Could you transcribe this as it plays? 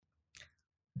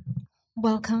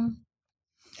Welcome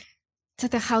to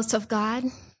the house of God.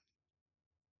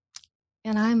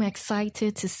 And I'm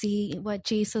excited to see what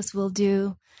Jesus will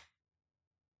do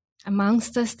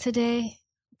amongst us today,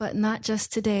 but not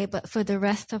just today, but for the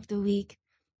rest of the week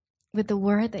with the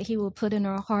word that he will put in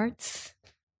our hearts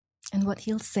and what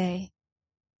he'll say.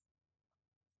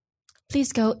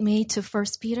 Please go with me to 1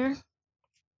 Peter,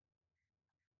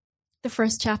 the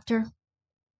first chapter.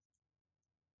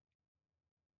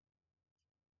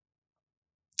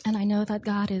 And I know that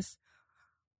God is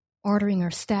ordering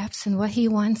our steps and what he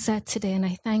wants said today. And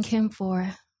I thank him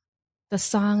for the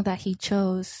song that he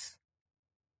chose.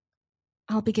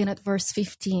 I'll begin at verse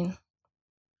 15.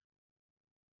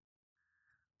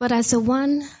 But as the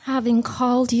one having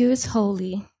called you is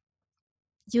holy,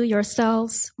 you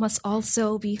yourselves must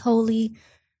also be holy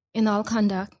in all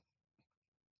conduct.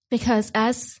 Because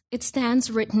as it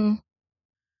stands written,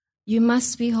 you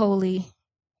must be holy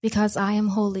because I am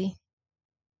holy.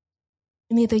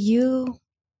 Neither you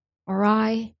or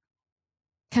I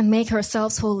can make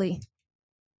ourselves holy.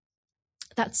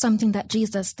 That's something that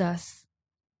Jesus does.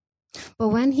 But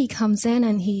when he comes in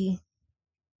and he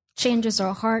changes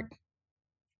our heart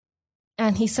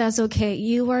and he says, okay,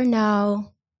 you are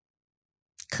now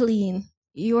clean.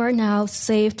 You are now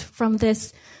saved from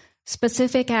this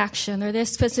specific action or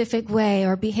this specific way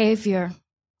or behavior.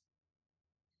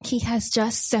 He has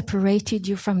just separated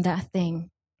you from that thing.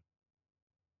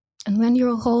 And when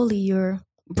you're holy, you're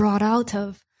brought out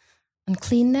of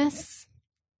uncleanness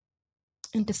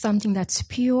into something that's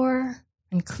pure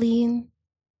and clean.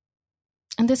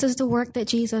 And this is the work that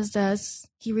Jesus does.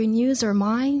 He renews our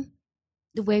mind,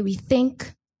 the way we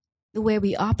think, the way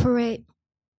we operate.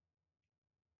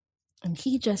 And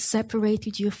he just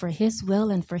separated you for his will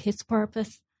and for his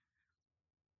purpose.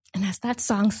 And as that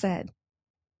song said,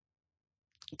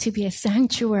 to be a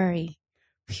sanctuary,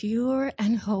 pure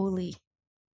and holy,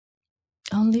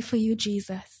 only for you,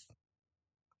 Jesus.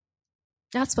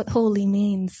 That's what holy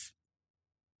means.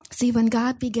 See, when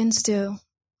God begins to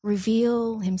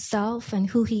reveal himself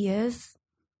and who he is,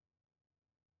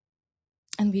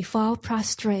 and we fall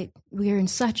prostrate, we're in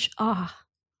such awe,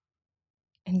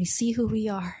 and we see who we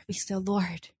are, we say,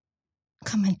 Lord,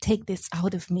 come and take this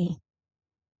out of me.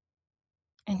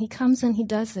 And he comes and he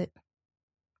does it.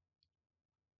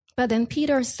 But then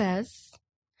Peter says,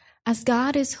 as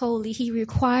God is holy, he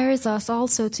requires us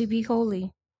also to be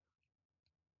holy.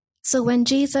 So when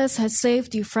Jesus has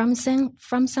saved you from sin,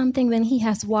 from something, when he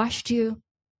has washed you,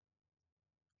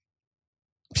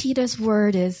 Peter's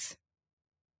word is,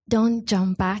 don't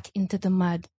jump back into the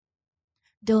mud.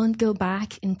 Don't go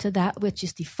back into that which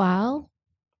is defiled.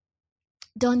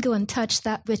 Don't go and touch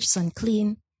that which is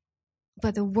unclean.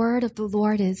 But the word of the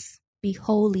Lord is, be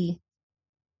holy.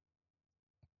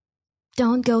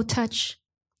 Don't go touch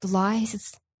the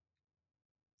lies.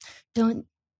 Don't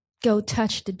go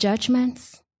touch the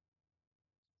judgments.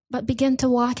 But begin to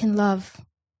walk in love.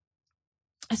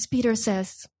 As Peter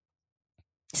says,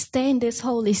 stay in this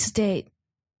holy state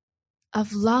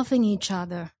of loving each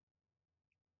other,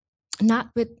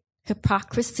 not with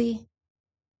hypocrisy,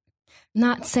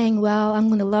 not saying, well, I'm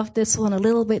going to love this one a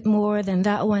little bit more than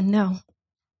that one. No.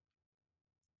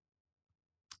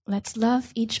 Let's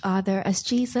love each other as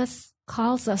Jesus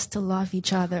calls us to love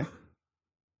each other.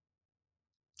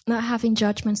 Not having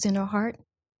judgments in our heart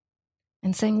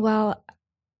and saying, well,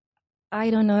 I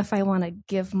don't know if I want to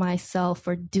give myself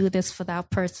or do this for that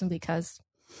person because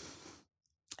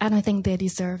I don't think they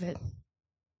deserve it.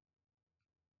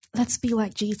 Let's be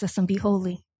like Jesus and be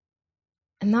holy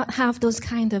and not have those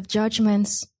kind of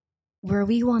judgments where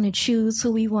we want to choose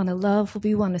who we want to love, who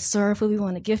we want to serve, who we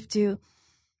want to give to.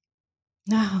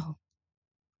 No.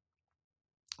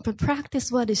 But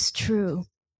practice what is true.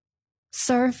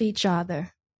 Serve each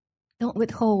other. Don't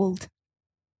withhold.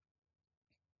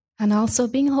 And also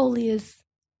being holy is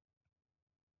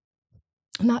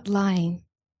not lying.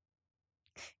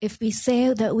 If we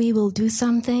say that we will do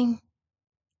something,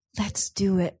 let's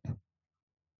do it.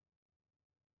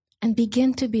 And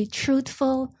begin to be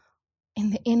truthful in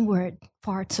the inward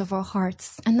parts of our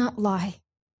hearts and not lie.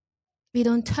 We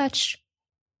don't touch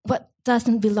what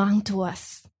doesn't belong to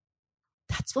us.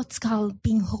 That's what's called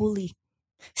being holy.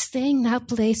 Staying in that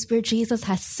place where Jesus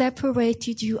has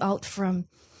separated you out from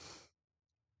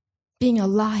being a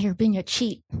liar, being a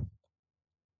cheat,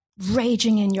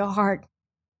 raging in your heart,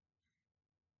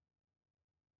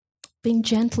 being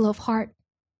gentle of heart,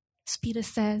 as Peter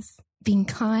says, being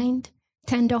kind,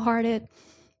 tender-hearted.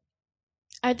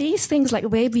 Are these things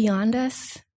like way beyond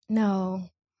us? No.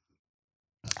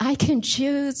 I can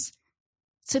choose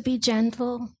to be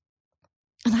gentle,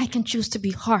 and I can choose to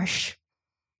be harsh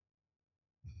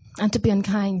and to be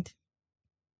unkind.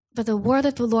 But the word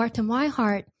of the Lord to my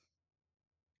heart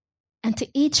and to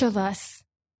each of us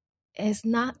is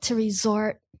not to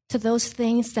resort to those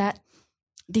things that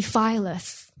defile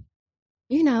us.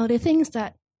 You know, the things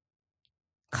that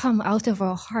come out of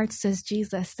our hearts, as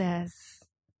Jesus says.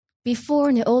 Before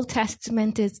in the Old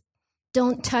Testament is,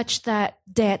 don't touch that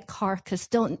dead carcass.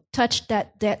 Don't touch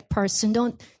that dead person.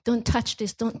 Don't touch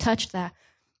this. Don't touch that.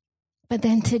 But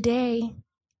then today,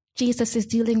 Jesus is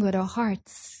dealing with our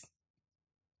hearts.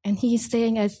 And he's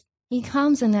saying as he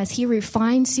comes and as he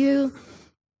refines you,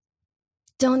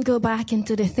 don't go back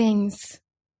into the things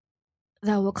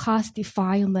that will cause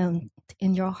defilement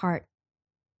in your heart.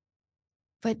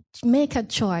 But make a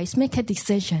choice, make a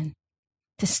decision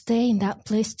to stay in that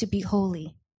place to be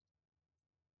holy.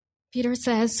 Peter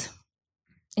says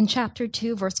in chapter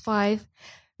 2, verse 5,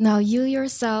 now you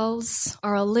yourselves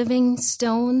are living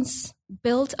stones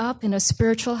built up in a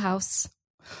spiritual house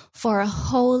for a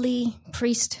holy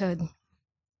priesthood.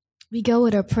 We go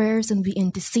with our prayers and we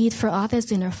intercede for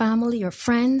others in our family or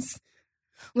friends.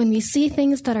 When we see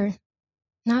things that are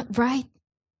not right,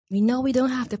 we know we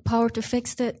don't have the power to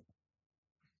fix it.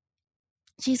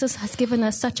 Jesus has given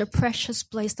us such a precious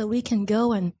place that we can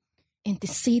go and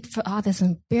intercede for others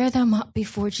and bear them up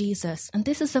before Jesus. And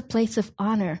this is a place of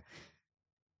honor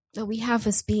that we have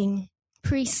as being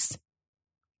priests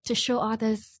to show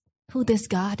others who this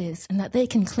God is and that they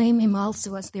can claim him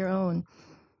also as their own.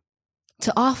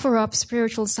 To offer up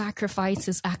spiritual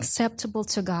sacrifices acceptable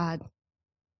to God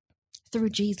through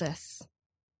Jesus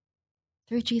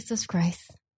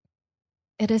Christ.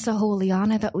 It is a holy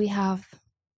honor that we have.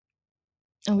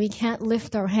 And we can't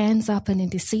lift our hands up and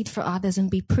intercede for others and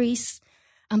be priests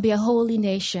and be a holy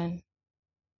nation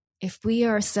if we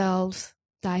ourselves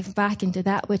dive back into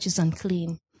that which is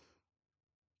unclean.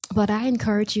 But I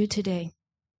encourage you today,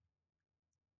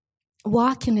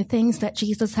 walk in the things that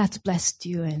Jesus has blessed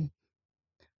you in.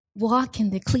 Walk in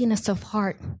the cleanness of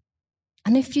heart.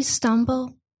 And if you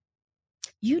stumble,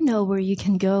 you know where you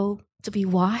can go to be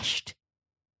washed.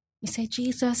 You say,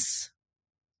 Jesus,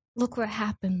 look what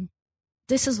happened.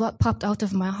 This is what popped out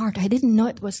of my heart. I didn't know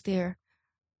it was there.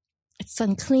 It's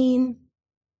unclean.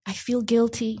 I feel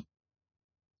guilty.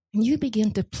 And you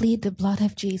begin to plead the blood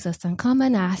of Jesus and come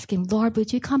and ask him, Lord,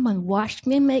 would you come and wash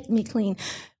me and make me clean?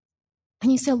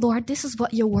 And you say, Lord, this is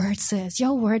what your word says.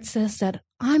 Your word says that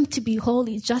I'm to be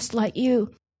holy just like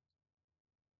you.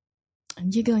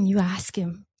 And you go and you ask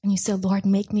him and you say, Lord,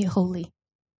 make me holy,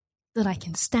 that I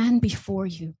can stand before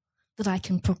you, that I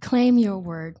can proclaim your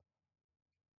word.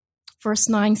 Verse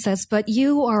 9 says, but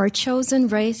you are a chosen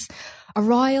race, a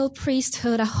royal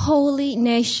priesthood, a holy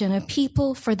nation, a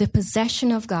people for the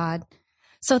possession of God,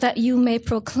 so that you may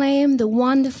proclaim the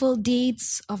wonderful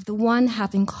deeds of the one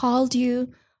having called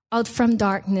you out from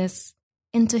darkness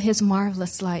into his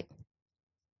marvelous light.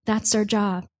 That's our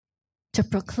job, to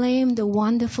proclaim the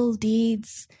wonderful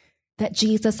deeds that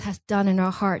Jesus has done in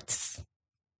our hearts.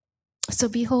 So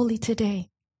be holy today.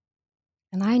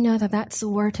 And I know that that's the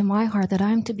word to my heart, that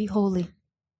I'm to be holy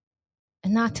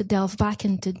and not to delve back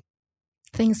into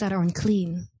things that are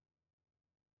unclean,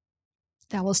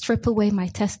 that will strip away my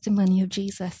testimony of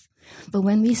Jesus. But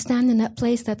when we stand in that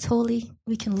place that's holy,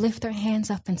 we can lift our hands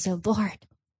up and say, Lord,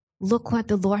 look what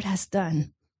the Lord has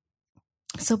done.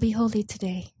 So be holy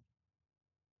today.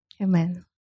 Amen.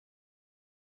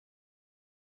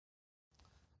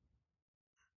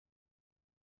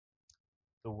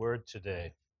 The word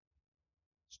today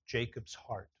is Jacob's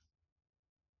heart.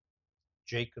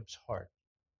 Jacob's heart.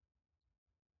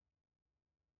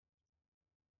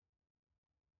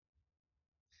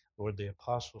 Lord, the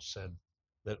apostle said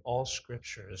that all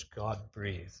scripture is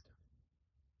God-breathed.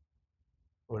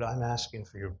 Lord, I'm asking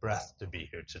for your breath to be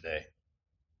here today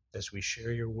as we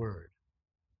share your word.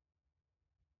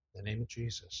 In the name of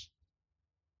Jesus.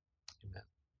 Amen.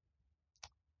 I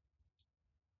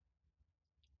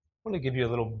want to give you a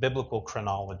little biblical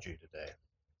chronology today.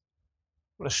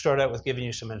 I'm going to start out with giving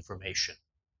you some information.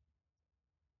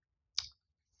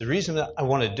 The reason that I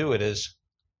want to do it is,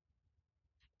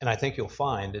 and I think you'll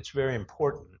find it's very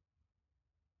important.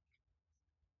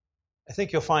 I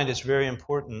think you'll find it's very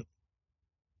important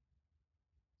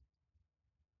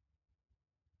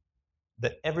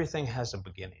that everything has a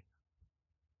beginning.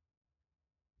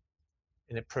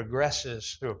 And it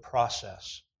progresses through a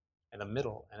process and a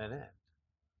middle and an end.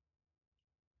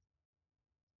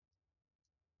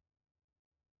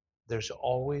 There's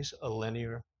always a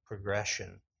linear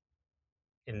progression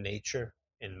in nature,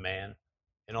 in man,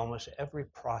 in almost every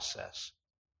process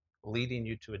leading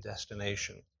you to a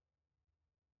destination.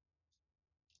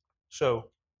 So,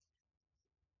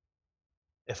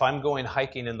 if I'm going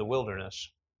hiking in the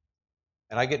wilderness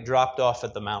and I get dropped off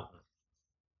at the mountain.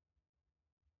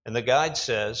 And the guide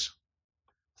says,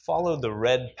 follow the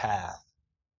red path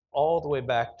all the way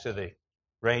back to the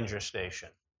ranger station.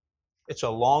 It's a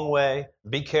long way.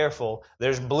 Be careful.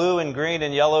 There's blue and green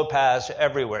and yellow paths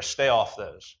everywhere. Stay off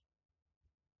those.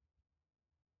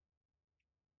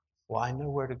 Well, I know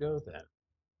where to go then,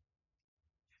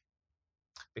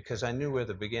 because I knew where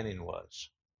the beginning was.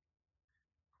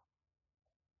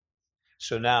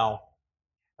 So now,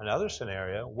 another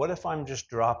scenario, what if I'm just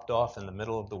dropped off in the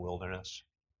middle of the wilderness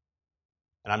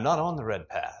and I'm not on the red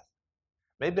path?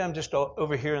 Maybe I'm just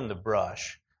over here in the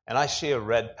brush and I see a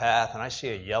red path and I see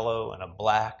a yellow and a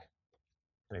black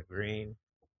and a green,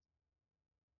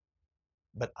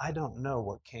 but I don't know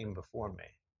what came before me.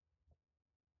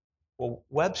 Well,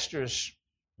 Webster's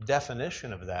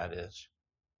definition of that is,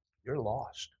 you're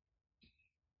lost.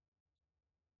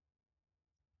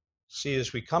 See,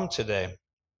 as we come today,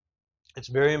 it's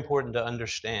very important to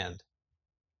understand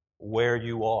where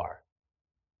you are,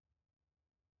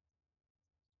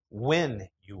 when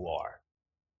you are,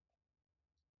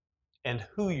 and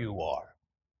who you are,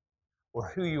 or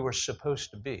who you are supposed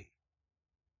to be.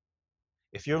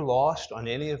 If you're lost on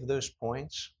any of those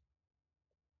points,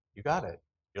 you got it.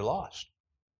 You're lost.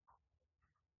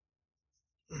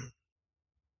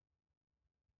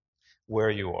 Where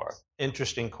you are.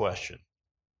 Interesting question.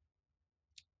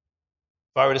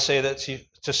 If I were to say that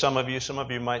to some of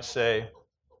you might say,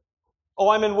 oh,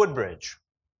 I'm in Woodbridge.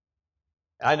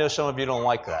 I know some of you don't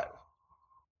like that.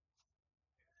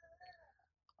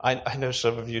 I know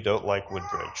some of you don't like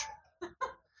Woodbridge.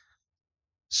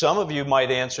 Some of you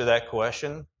might answer that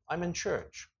question, I'm in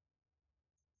church.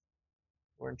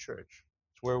 We're in church.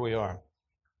 It's where we are.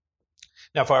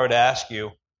 Now, if I were to ask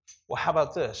you, well, how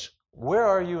about this? Where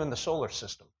are you in the solar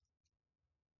system?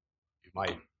 You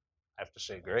might have to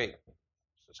say, great.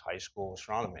 This is high school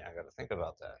astronomy. I got to think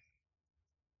about that.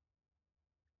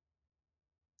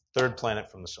 Third planet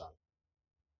from the sun.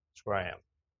 That's where I am.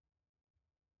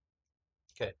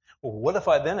 Okay. Well, what if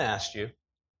I then asked you,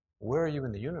 where are you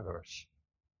in the universe?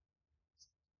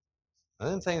 And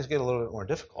then things get a little bit more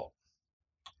difficult.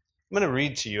 I'm going to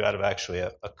read to you out of actually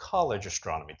a college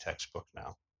astronomy textbook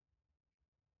now.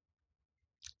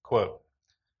 Quote,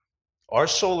 our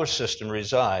solar system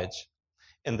resides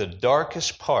in the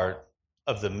darkest part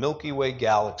of the Milky Way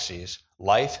galaxy's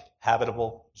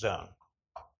life-habitable zone.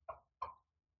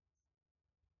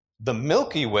 The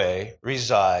Milky Way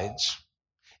resides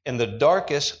in the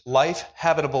darkest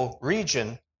life-habitable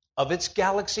region of its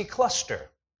galaxy cluster,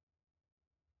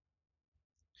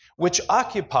 which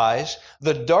occupies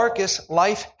the darkest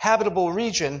life-habitable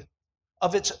region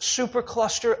of its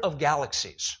supercluster of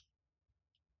galaxies.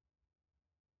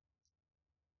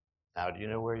 Now, do you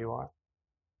know where you are?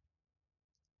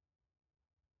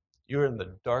 You're in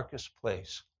the darkest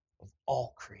place of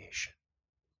all creation.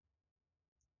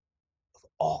 Of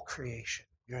all creation,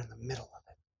 you're in the middle of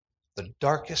it. The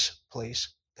darkest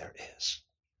place there is,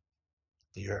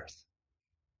 the earth.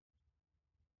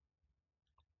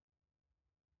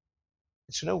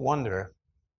 It's no wonder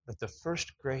that the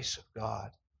first grace of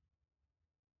God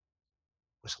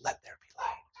was let there be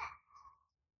light.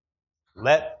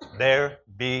 Let there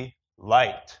be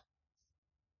light.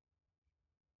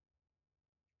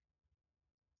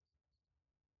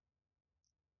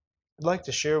 I'd like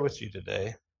to share with you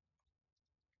today,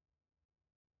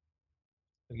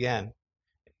 again,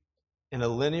 in a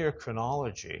linear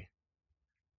chronology,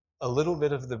 a little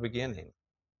bit of the beginning,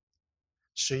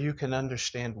 so you can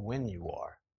understand when you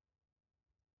are.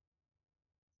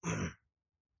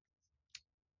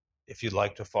 If you'd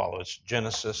like to follow, it's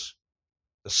Genesis,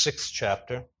 the 6th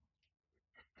chapter.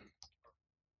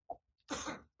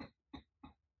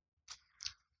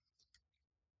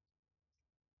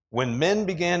 When men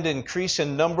began to increase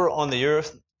in number on the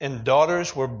earth and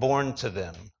daughters were born to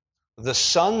them, the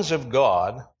sons of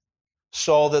God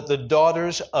saw that the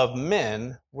daughters of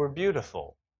men were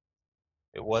beautiful.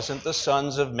 It wasn't the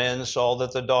sons of men saw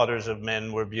that the daughters of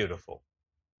men were beautiful.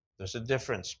 There's a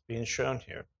difference being shown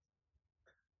here.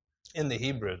 In the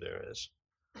Hebrew there is.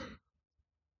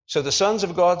 So the sons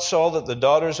of God saw that the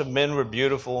daughters of men were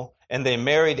beautiful, and they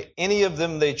married any of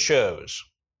them they chose.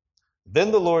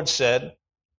 Then the Lord said,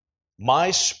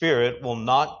 my spirit will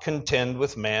not contend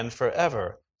with man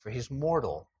forever, for he's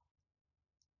mortal.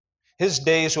 His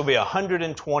days will be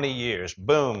 120 years.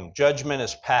 Boom, judgment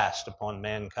is passed upon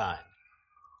mankind.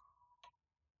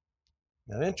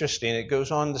 Now, interesting, it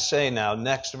goes on to say now,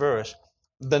 next verse,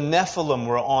 the Nephilim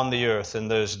were on the earth in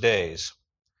those days,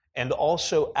 and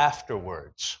also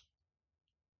afterwards,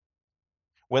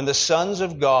 when the sons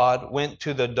of God went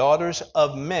to the daughters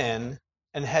of men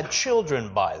and had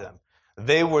children by them.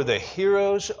 They were the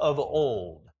heroes of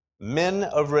old, men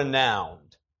of renown.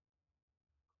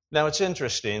 Now it's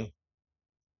interesting.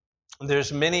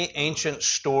 There's many ancient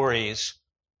stories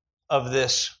of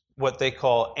this, what they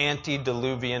call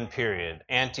antediluvian period.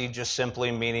 Ante just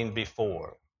simply meaning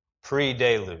before,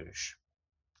 pre-deluge.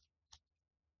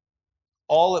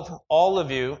 All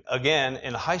of you, again,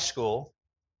 in high school,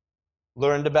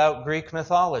 learned about Greek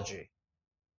mythology.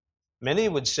 Many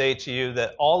would say to you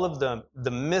that all of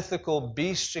the mythical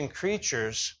beasts and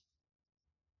creatures,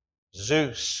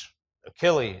 Zeus,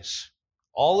 Achilles,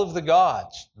 all of the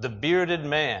gods, the bearded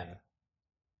man,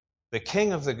 the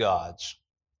king of the gods,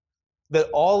 that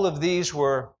all of these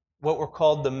were what were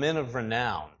called the men of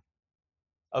renown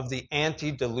of the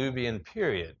antediluvian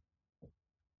period.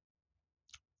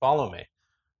 Follow me.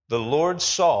 The Lord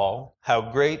saw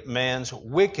how great man's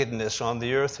wickedness on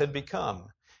the earth had become,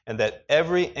 and that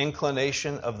every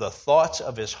inclination of the thoughts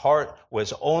of his heart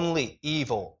was only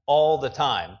evil all the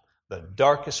time, the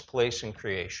darkest place in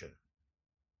creation.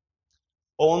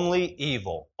 Only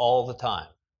evil all the time,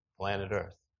 planet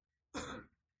Earth.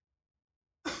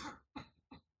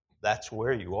 That's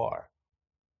where you are.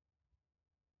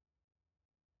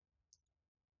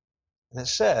 And it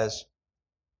says,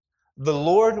 the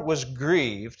Lord was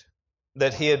grieved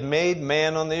that he had made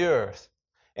man on the earth,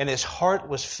 and his heart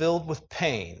was filled with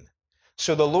pain.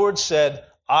 So the Lord said,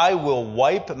 I will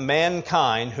wipe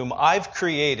mankind whom I've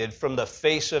created from the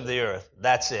face of the earth.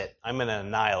 That's it. I'm going to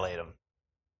annihilate them.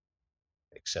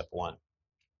 Except one,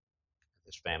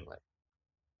 his family.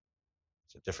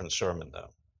 It's a different sermon, though.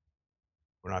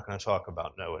 We're not going to talk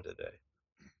about Noah today.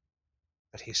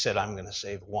 But he said, I'm going to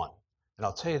save one. And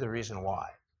I'll tell you the reason why.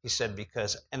 He said,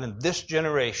 because, and in this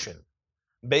generation,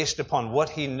 based upon what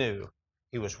he knew,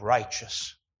 he was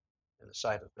righteous in the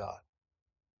sight of God.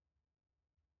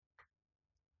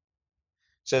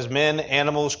 It says, men,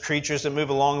 animals, creatures that move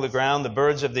along the ground, the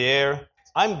birds of the air.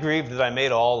 I'm grieved that I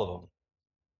made all of them.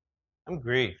 I'm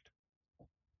grieved.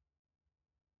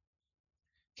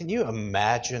 Can you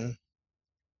imagine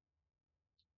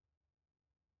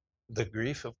the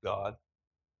grief of God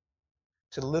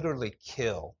to literally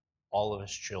kill all of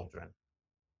his children,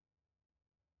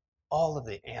 all of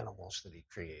the animals that he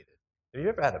created? Have you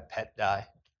ever had a pet die?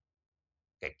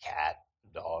 A cat,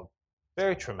 a dog?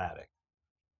 Very traumatic.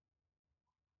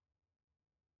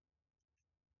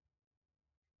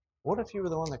 What if you were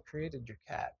the one that created your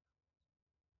cat?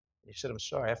 You said, I'm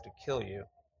sorry, I have to kill you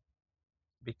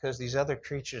because these other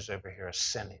creatures over here are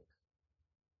sinning.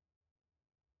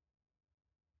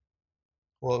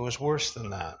 Well, it was worse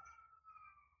than that.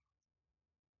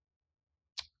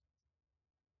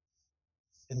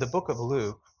 In the book of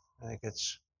Luke, I think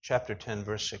it's chapter 10,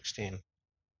 verse 16.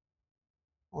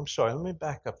 Oh, I'm sorry, let me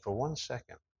back up for 1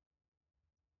 second.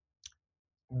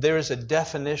 There is a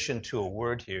definition to a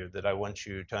word here that I want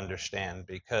you to understand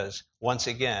because, once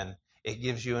again, it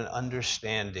gives you an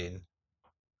understanding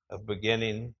of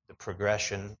beginning, the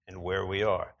progression, and where we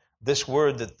are. This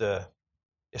word that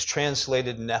is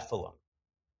translated Nephilim.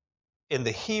 In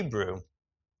the Hebrew,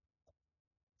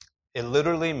 it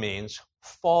literally means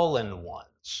fallen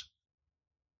ones.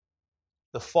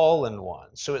 The fallen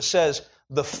ones. So it says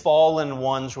the fallen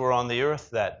ones were on the earth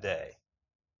that day.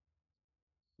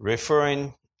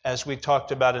 Referring, as we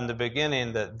talked about in the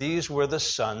beginning, that these were the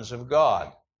sons of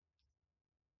God.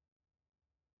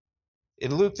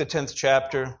 In Luke, the 10th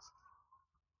chapter,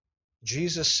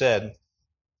 Jesus said,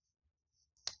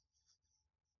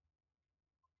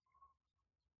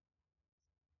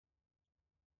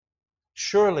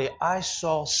 surely I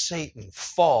saw Satan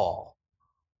fall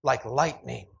like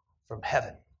lightning from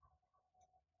heaven.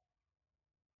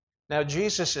 Now,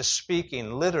 Jesus is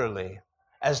speaking literally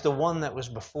as the one that was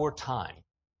before time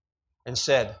and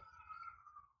said,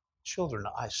 children,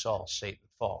 I saw Satan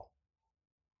fall.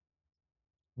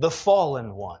 The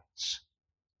fallen ones.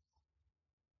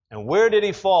 And where did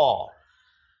he fall?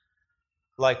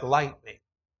 Like lightning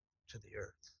to the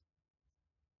earth.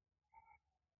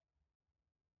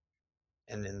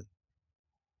 And in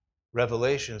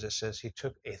Revelations, it says he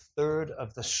took a third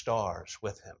of the stars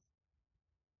with him.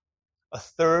 A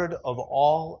third of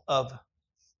all of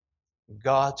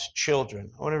God's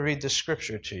children. I want to read the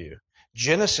scripture to you.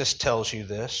 Genesis tells you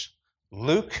this.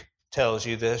 Luke tells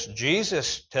you this.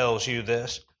 Jesus tells you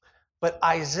this. But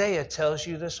Isaiah tells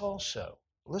you this also.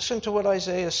 Listen to what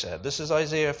Isaiah said. This is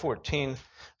Isaiah 14,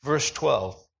 verse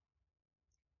 12.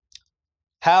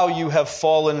 How you have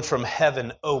fallen from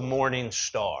heaven, O morning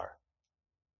star,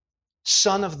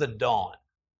 son of the dawn.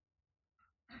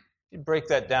 Let me break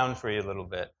that down for you a little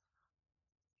bit.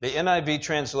 The NIV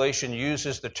translation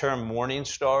uses the term morning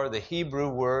star. The Hebrew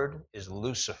word is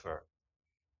Lucifer.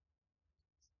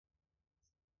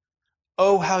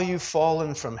 Oh, how you've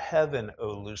fallen from heaven,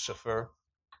 O Lucifer,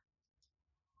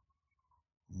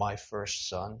 my first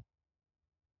son,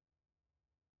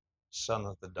 son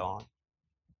of the dawn.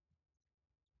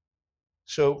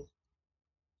 So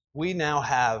we now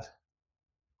have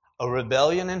a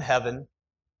rebellion in heaven.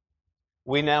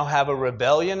 We now have a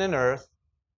rebellion in earth.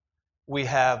 We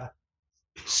have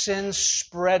sin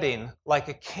spreading like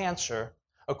a cancer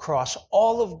across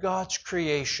all of God's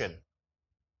creation.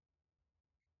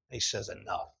 He says,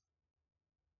 enough.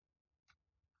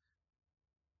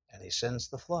 And he sends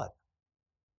the flood.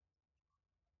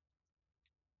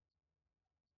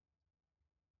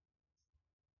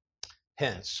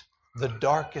 Hence, the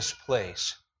darkest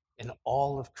place in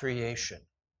all of creation,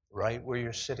 right where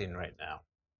you're sitting right now.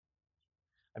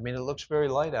 I mean, it looks very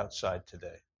light outside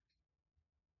today.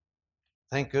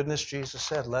 Thank goodness Jesus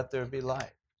said, let there be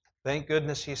light. Thank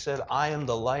goodness he said, I am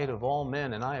the light of all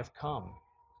men and I have come.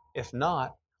 If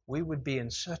not, we would be in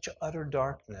such utter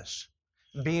darkness,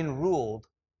 being ruled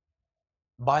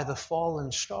by the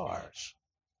fallen stars.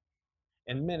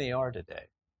 And many are today.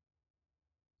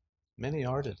 Many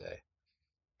are today.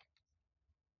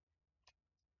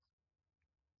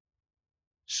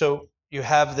 So you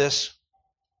have this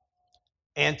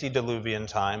antediluvian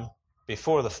time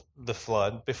before the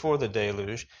flood, before the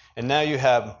deluge, and now you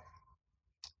have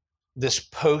this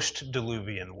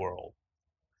post-diluvian world.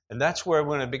 And that's where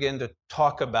we're going to begin to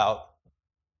talk about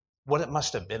what it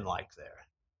must have been like there.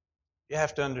 You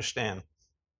have to understand,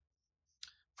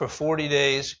 for 40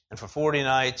 days and for 40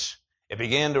 nights, it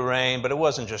began to rain, but it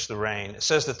wasn't just the rain. It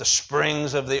says that the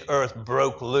springs of the earth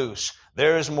broke loose.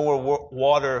 There is more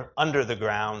water under the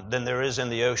ground than there is in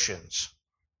the oceans.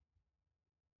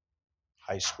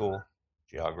 High school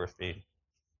geography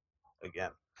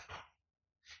again.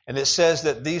 And it says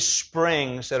that these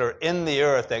springs that are in the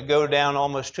earth, that go down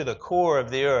almost to the core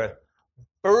of the earth,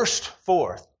 burst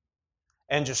forth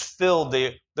and just filled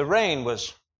the rain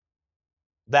was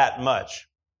that much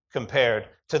compared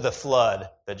to the flood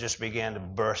that just began to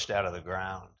burst out of the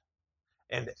ground.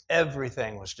 And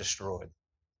everything was destroyed.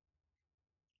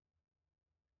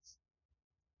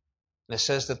 And it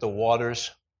says that the waters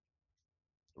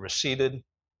receded.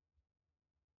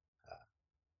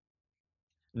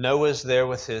 Noah's there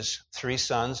with his 3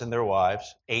 sons and their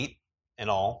wives, 8 in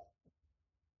all.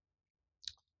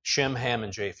 Shem, Ham,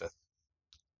 and Japheth.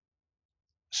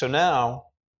 So now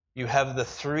you have the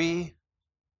 3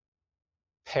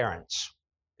 parents,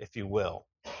 if you will,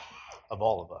 of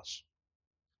all of us.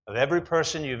 Of every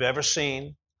person you've ever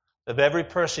seen, of every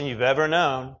person you've ever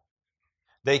known,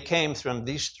 they came from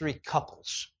these 3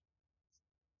 couples.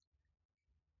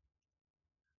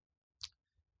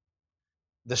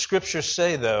 The scriptures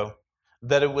say, though,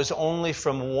 that it was only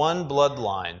from one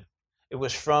bloodline. It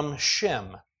was from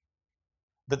Shem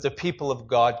that the people of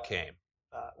God came.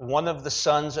 One of the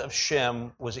sons of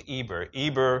Shem was Eber.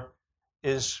 Eber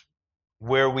is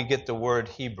where we get the word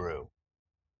Hebrew.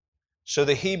 So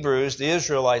the Hebrews, the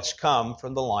Israelites, come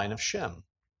from the line of Shem.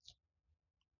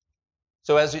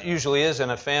 So as it usually is in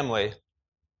a family,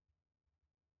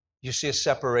 you see a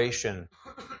separation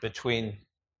between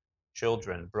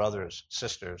children, brothers,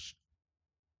 sisters,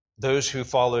 those who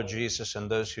follow Jesus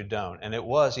and those who don't. And it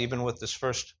was even with this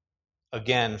first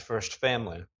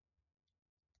family.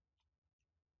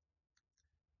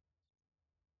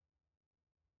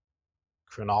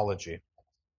 Chronology.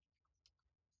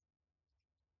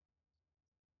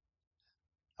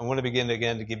 I want to begin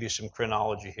again to give you some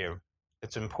chronology here.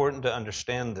 It's important to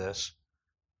understand this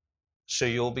so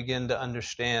you'll begin to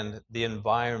understand the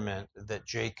environment that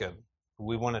Jacob, who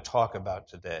we want to talk about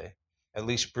today, at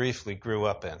least briefly grew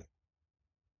up in.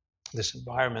 This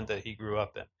environment that he grew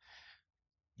up in.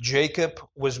 Jacob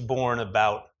was born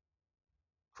about,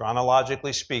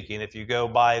 chronologically speaking, if you go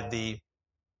by the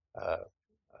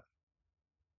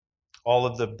all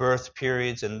of the birth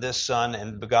periods, and this son,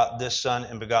 and begot this son,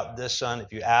 and begot this son,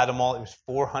 if you add them all, it was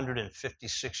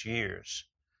 456 years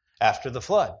after the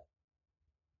flood.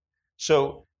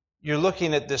 So you're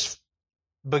looking at this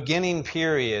beginning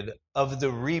period of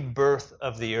the rebirth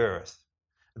of the earth,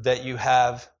 that you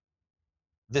have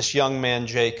this young man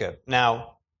Jacob.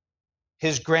 Now,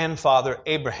 his grandfather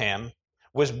Abraham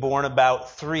was born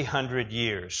about 300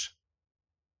 years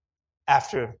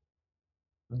after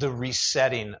the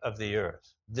resetting of the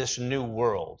earth, this new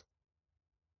world.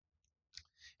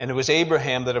 And it was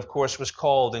Abraham that, of course, was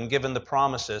called and given the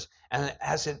promises. And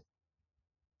as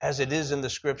it is in the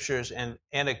scriptures, and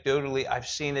anecdotally, I've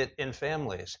seen it in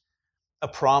families, a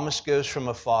promise goes from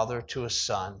a father to a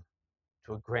son,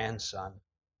 to a grandson.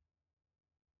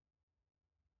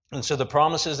 And so the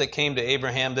promises that came to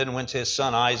Abraham then went to his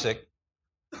son Isaac.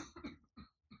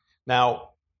 Now,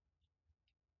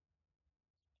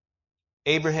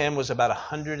 Abraham was about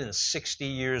 160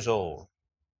 years old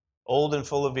and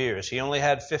full of years. He only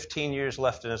had 15 years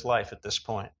left in his life at this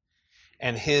point.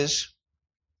 And his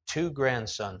 2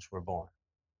 grandsons were born,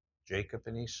 Jacob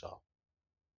and Esau.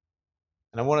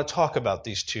 And I want to talk about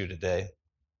these 2 today.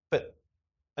 But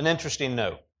an interesting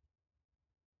note.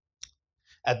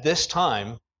 At this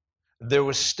time, there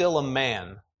was still a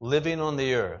man living on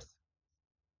the earth.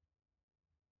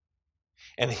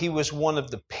 And he was one of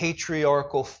the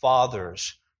patriarchal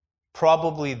fathers,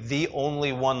 probably the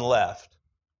only one left,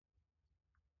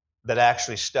 that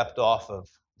actually stepped off of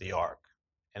the ark,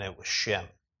 and it was Shem.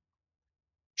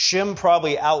 Shem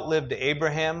probably outlived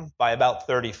Abraham by about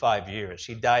 35 years.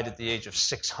 He died at the age of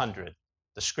 600,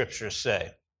 the scriptures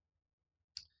say.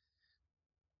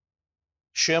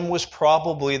 Shem was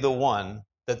probably the one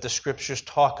that the scriptures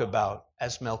talk about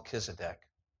as Melchizedek,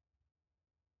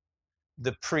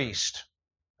 the priest,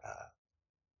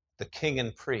 the king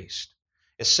and priest.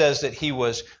 It says that he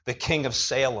was the king of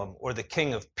Salem, or the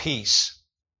king of peace.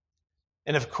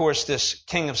 And of course, this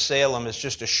king of Salem is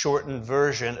just a shortened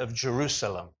version of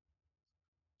Jerusalem.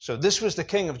 So this was the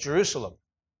king of Jerusalem.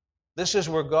 This is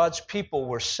where God's people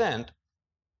were sent.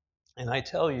 And I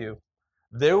tell you,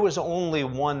 there was only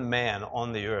one man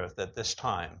on the earth at this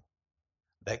time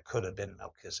that could have been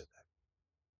Melchizedek.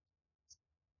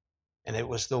 And it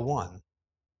was the one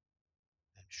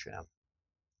named Shem.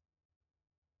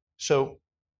 So,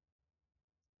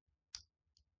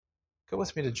 go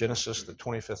with me to Genesis, the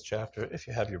 25th chapter, if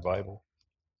you have your Bible.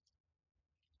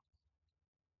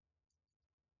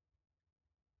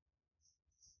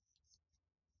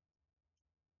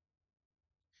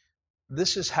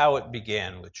 This is how it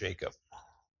began with Jacob.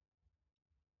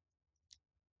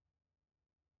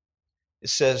 It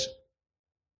says,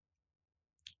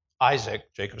 Isaac,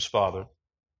 Jacob's father,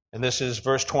 and this is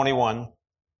verse 21,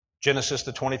 Genesis,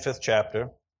 the 25th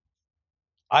chapter.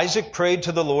 Isaac prayed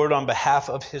to the Lord on behalf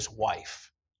of his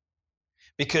wife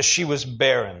because she was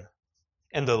barren,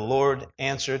 and the Lord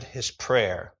answered his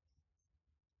prayer.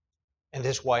 And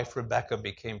his wife Rebekah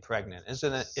became pregnant.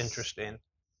 Isn't it interesting?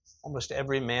 Almost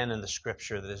every man in the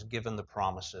scripture that is given the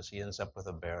promises, he ends up with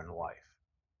a barren wife.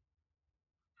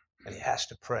 And he has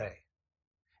to pray.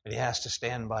 And he has to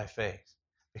stand by faith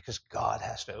because God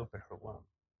has to open her womb.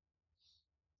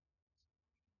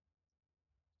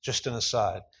 Just an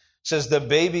aside. It says the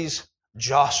babies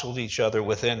jostled each other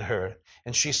within her.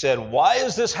 And she said, "Why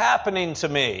is this happening to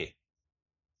me?"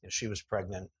 And she was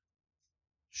pregnant.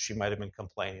 She might have been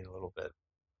complaining a little bit.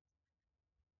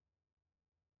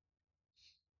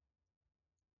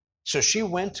 So she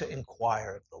went to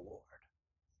inquire of the Lord.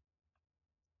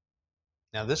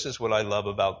 Now, this is what I love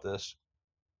about this.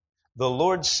 The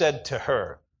Lord said to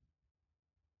her,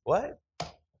 what?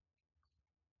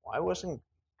 Why wasn't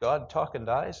God talking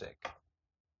to Isaac?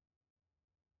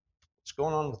 What's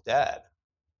going on with Dad?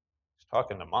 He's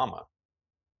talking to Mama.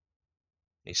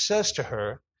 He says to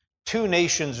her, 2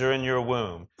 nations are in your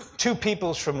womb. 2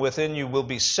 peoples from within you will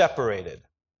be separated.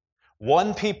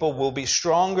 1 people will be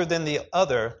stronger than the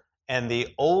other, and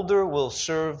the older will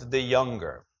serve the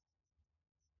younger.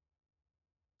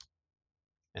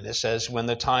 And it says, when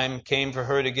the time came for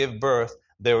her to give birth,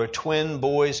 there were twin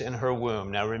boys in her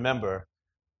womb. Now remember,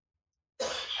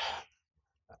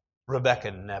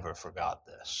 Rebekah never forgot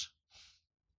this.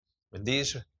 When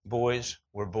these boys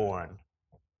were born,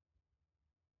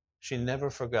 she never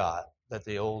forgot that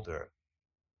the older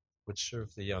would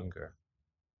serve the younger.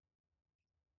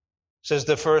 It says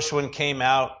the first one came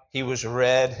out, he was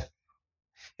red.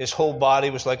 His whole body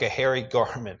was like a hairy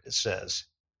garment, it says.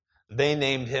 They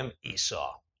named him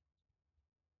Esau.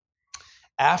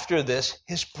 After this,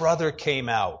 his brother came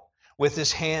out with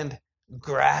his hand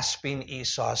grasping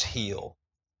Esau's heel.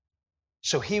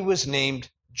 So he was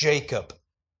named Jacob.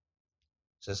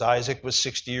 It says Isaac was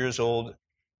 60 years old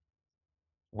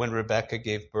when Rebekah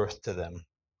gave birth to them.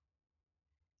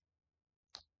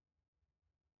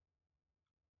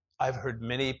 I've heard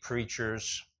many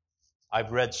preachers,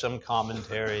 I've read some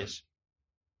commentaries,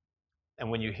 and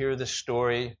when you hear this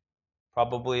story,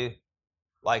 probably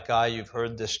like you've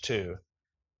heard this too.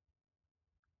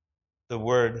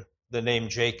 The name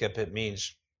Jacob, it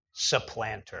means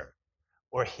supplanter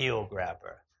or heel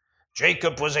grabber.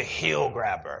 Jacob was a heel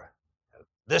grabber.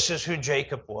 This is who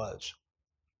Jacob was.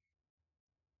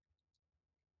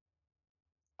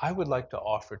 I would like to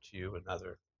offer to you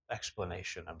another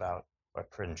explanation about our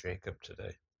friend Jacob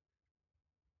today.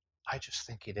 I just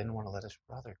think he didn't want to let his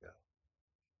brother go.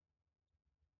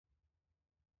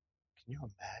 Can you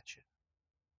imagine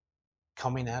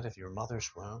coming out of your mother's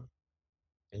womb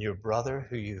and your brother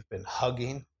who you've been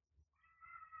hugging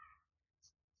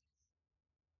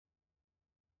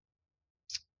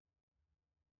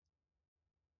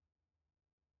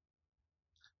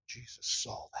Jesus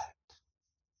saw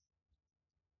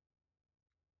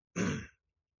that.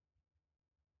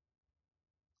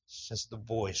 Says the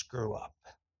boys grew up.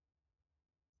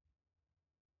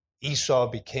 Esau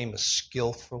became a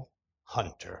skillful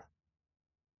hunter,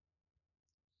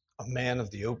 a man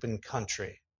of the open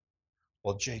country,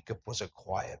 while Jacob was a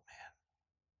quiet man.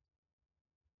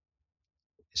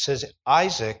 It says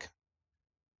Isaac,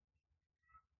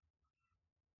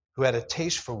 who had a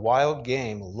taste for wild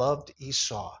game, loved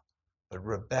Esau, but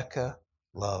Rebekah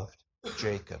loved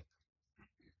Jacob.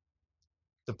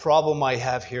 The problem I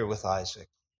have here with Isaac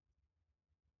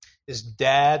is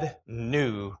Dad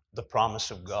knew the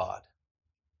promise of God,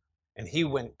 and he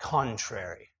went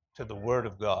contrary to the word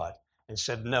of God and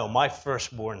said, no, my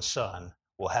firstborn son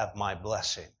will have my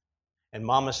blessing. And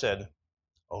Mama said,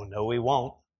 oh, no, he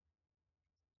won't.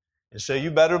 And so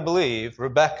you better believe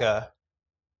Rebekah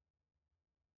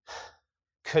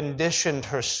conditioned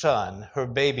her son, her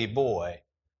baby boy,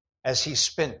 as he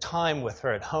spent time with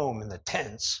her at home in the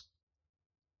tents,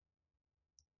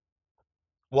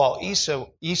 while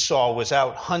Esau was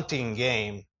out hunting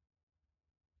game.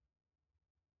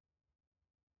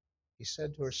 He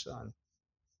said to her son,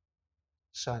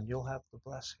 son, you'll have the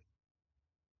blessing.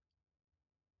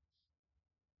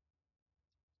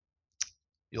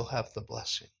 You'll have the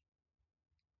blessing.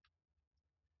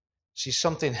 See,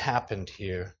 something happened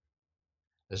here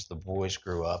as the boys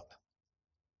grew up.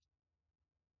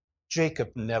 Jacob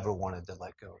never wanted to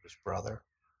let go of his brother,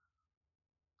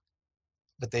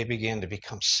 but they began to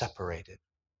become separated.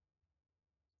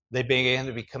 They began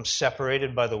to become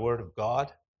separated by the word of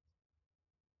God.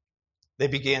 They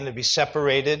began to be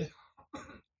separated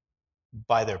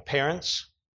by their parents.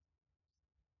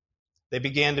 They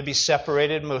began to be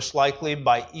separated most likely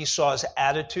by Esau's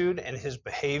attitude and his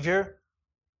behavior.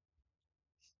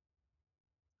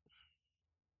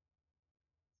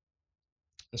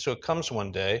 And so it comes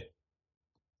one day,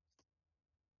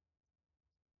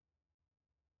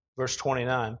 verse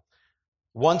 29,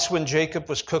 once when Jacob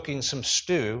was cooking some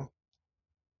stew,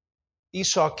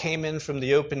 Esau came in from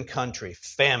the open country,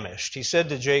 famished. He said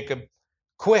to Jacob,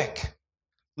 quick,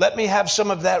 let me have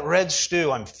some of that red stew.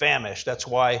 I'm famished. That's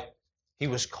why he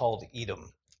was called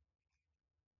Edom.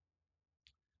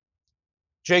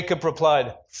 Jacob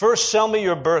replied, first sell me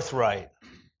your birthright.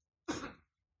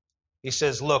 He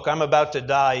says, look, I'm about to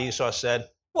die, Esau said.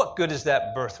 What good is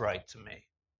that birthright to me?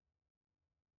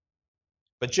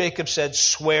 But Jacob said,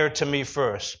 swear to me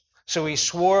first. So he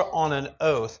swore on an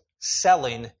oath,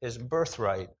 selling his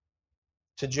birthright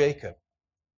to Jacob.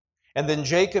 And then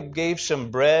Jacob gave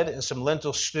some bread and some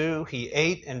lentil stew. He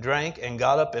ate and drank and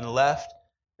got up and left.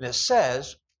 And it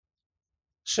says,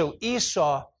 so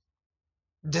Esau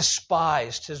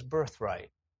despised his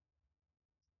birthright.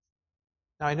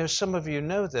 Now, I know some of you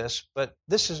know this, but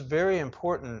this is very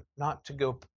important not to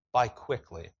go by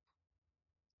quickly.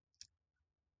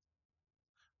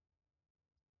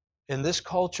 In this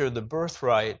culture, the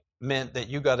birthright meant that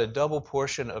you got a double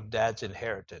portion of Dad's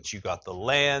inheritance. You got the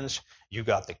lands, you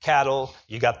got the cattle,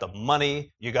 you got the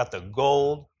money, you got the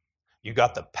gold, you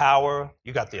got the power,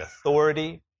 you got the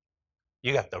authority,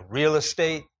 you got the real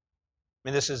estate. I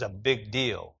mean, this is a big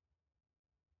deal.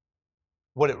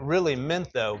 What it really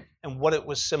meant, though, and what it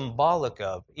was symbolic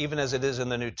of, even as it is in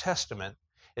the New Testament,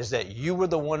 is that you were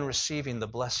the one receiving the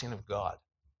blessing of God.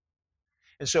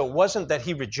 And so it wasn't that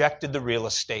he rejected the real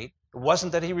estate. It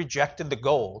wasn't that he rejected the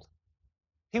gold.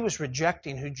 He was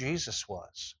rejecting who Jesus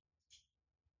was.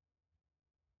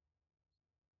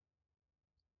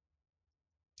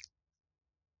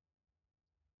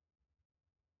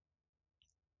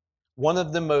 One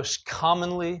of the most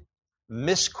commonly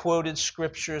misquoted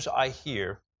scriptures I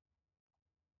hear,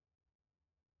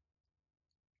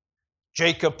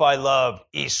 Jacob I loved,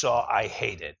 Esau I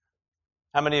hated.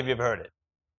 How many of you have heard it?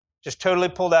 Just totally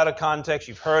pulled out of context.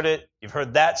 You've heard it. You've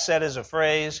heard that said as a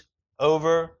phrase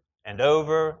over and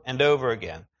over and over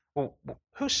again. Well,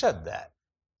 who said that?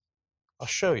 I'll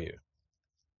show you.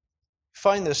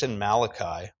 Find this in Malachi.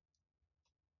 I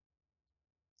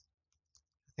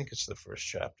think it's the first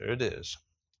chapter. It is.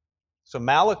 So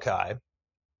Malachi,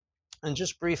 and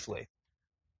just briefly,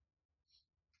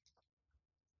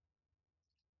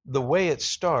 the way it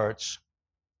starts,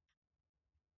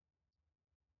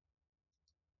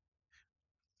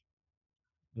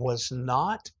 was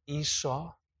not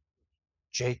Esau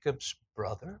Jacob's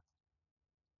brother?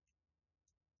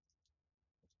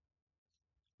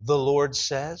 The Lord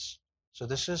says. So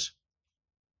this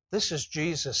is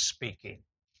Jesus speaking.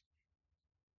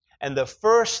 And the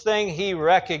first thing he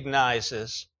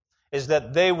recognizes is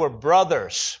that they were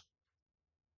brothers.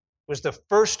 It was the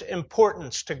first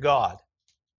importance to God.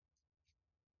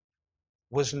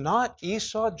 Was not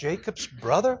Esau Jacob's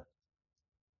brother?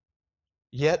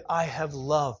 Yet I have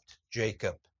loved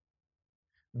Jacob,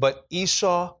 but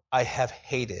Esau I have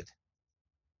hated.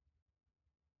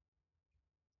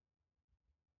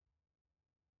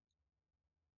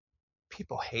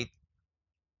 People hate,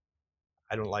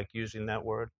 I don't like using that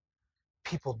word.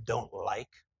 People don't like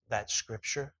that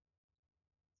scripture.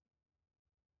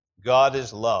 God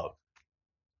is love.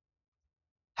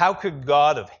 How could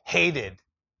God have hated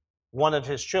one of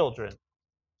his children?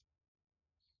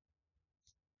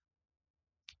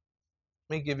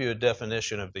 Let me give you a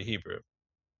definition of the Hebrew.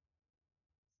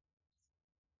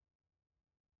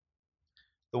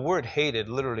 The word hated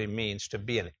literally means to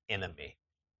be an enemy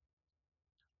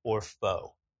or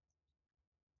foe.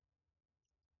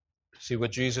 See,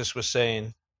 what Jesus was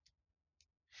saying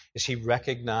is he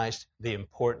recognized the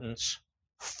importance,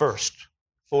 first,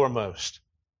 foremost,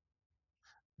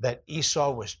 that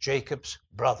Esau was Jacob's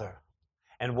brother.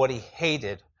 And what he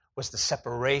hated was the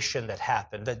separation that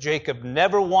happened, that Jacob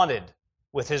never wanted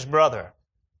with his brother.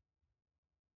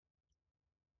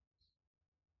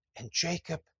 And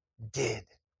Jacob did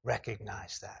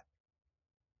recognize that.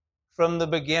 From the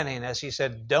beginning, as he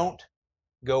said, don't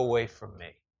go away from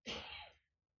me.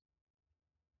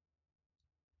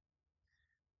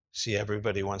 See,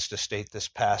 everybody wants to state this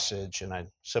passage, and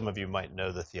some of you might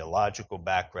know the theological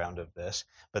background of this,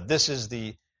 but this is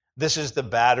the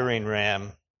battering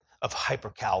ram of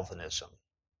hyper-Calvinism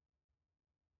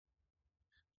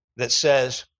that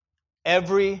says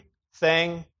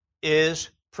everything is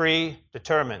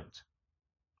predetermined.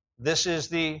 This is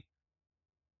the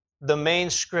main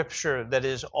scripture that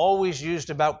is always used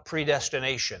about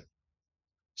predestination,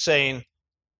 saying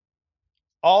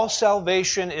all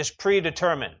salvation is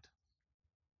predetermined.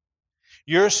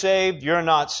 You're saved, you're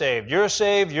not saved. You're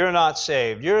saved, you're not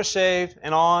saved. You're saved,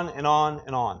 and on and on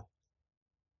and on.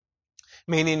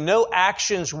 Meaning no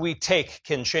actions we take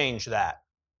can change that.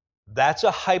 That's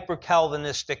a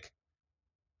hyper-Calvinistic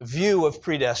view of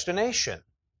predestination.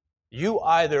 You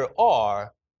either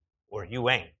are or you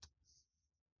ain't.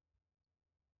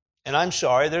 And I'm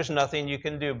sorry, there's nothing you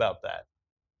can do about that.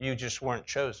 You just weren't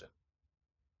chosen.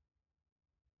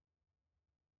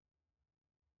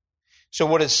 So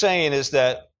what it's saying is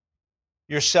that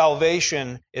your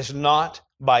salvation is not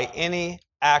by any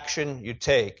action you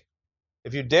take.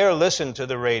 If you dare listen to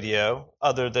the radio,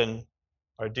 other than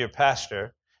our dear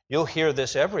pastor, you'll hear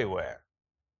this everywhere.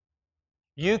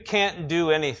 You can't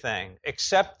do anything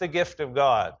except the gift of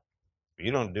God. If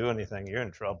you don't do anything, you're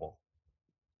in trouble.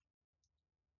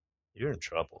 You're in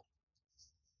trouble.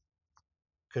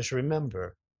 Because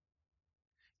remember,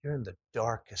 you're in the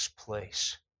darkest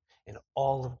place in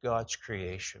all of God's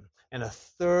creation. And a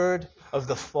third of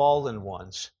the fallen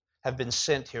ones have been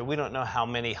sent here. We don't know how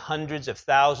many, hundreds of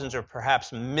thousands or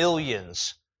perhaps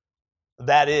millions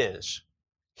that is.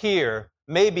 Here,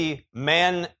 maybe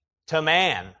man to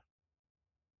man,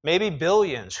 maybe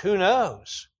billions, who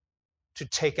knows, to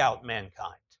take out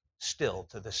mankind still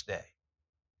to this day.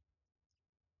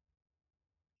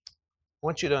 I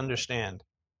want you to understand,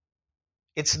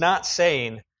 it's not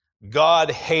saying God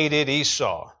hated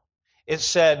Esau. It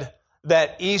said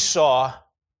that Esau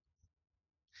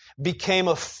became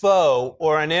a foe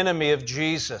or an enemy of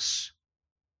Jesus.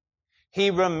 He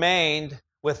remained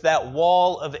with that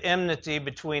wall of enmity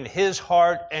between his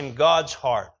heart and God's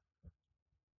heart.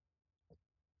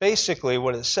 Basically,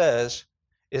 what it says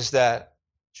is that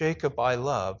Jacob I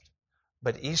loved,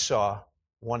 but Esau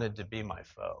wanted to be my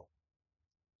foe.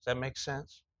 Does that make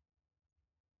sense?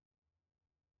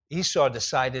 Esau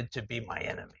decided to be my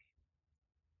enemy.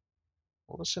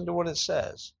 Well, listen to what it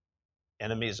says.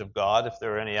 Enemies of God, if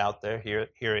there are any out there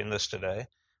hearing this today.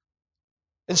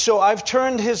 And so I've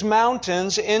turned his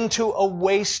mountains into a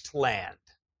wasteland.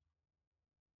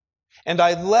 And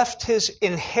I left his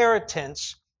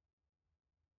inheritance.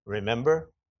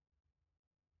 Remember?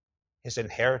 His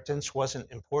inheritance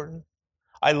wasn't important.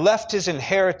 I left his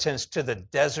inheritance to the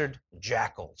desert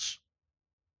jackals.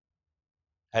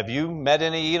 Have you met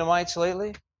any Edomites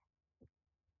lately?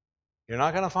 You're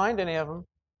not going to find any of them.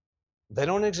 They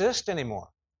don't exist anymore.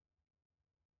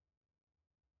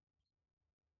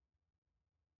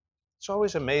 It's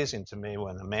always amazing to me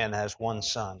when a man has one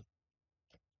son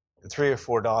and 3 or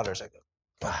 4 daughters. I go,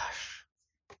 gosh,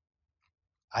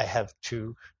 I have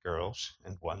 2 girls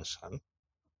and 1 son.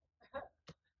 I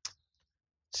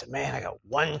said, man, I got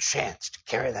one chance to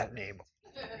carry that name.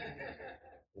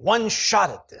 One shot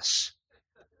at this.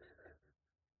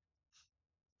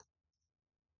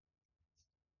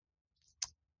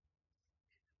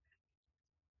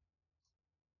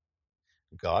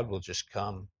 God will just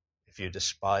come if you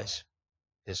despise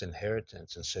his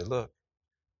inheritance and say, look,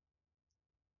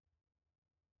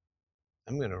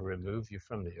 I'm going to remove you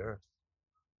from the earth.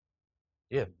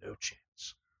 You have no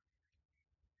chance.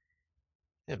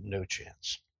 You have no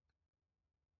chance.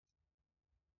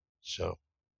 So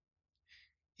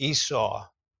Esau,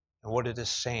 and what it is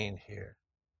saying here,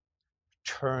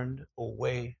 turned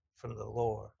away from the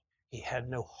Lord. He had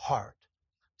no heart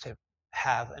to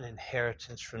have an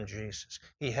inheritance from Jesus.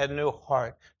 He had no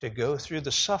heart to go through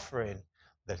the suffering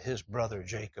that his brother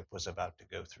Jacob was about to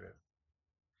go through.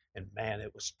 And man,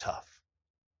 it was tough.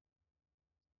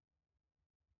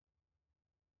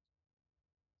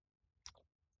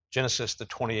 Genesis, the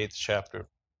 28th chapter.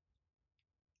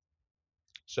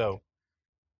 So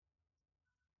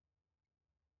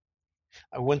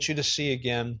I want you to see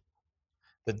again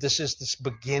that this is this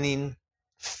beginning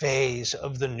phase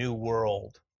of the new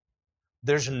world.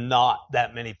 There's not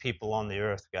that many people on the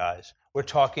earth, guys. We're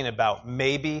talking about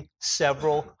maybe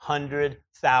several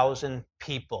 100,000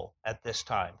 people at this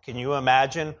time. Can you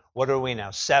imagine? What are we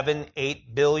now? 7,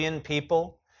 8 billion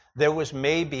people? There was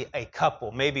maybe a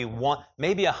couple, maybe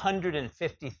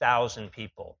 150,000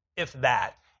 people, if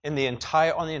that, on the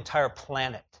entire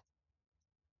planet.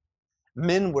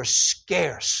 Men were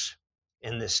scarce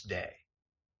in this day.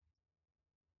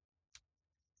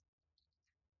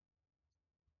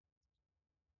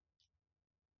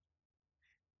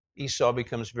 Esau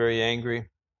becomes very angry.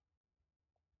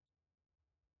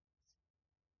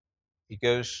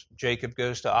 Jacob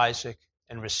goes to Isaac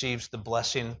and receives the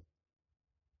blessing.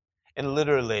 And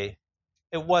literally,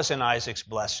 it wasn't Isaac's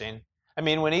blessing. I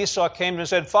mean, when Esau came and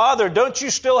said, "Father, don't you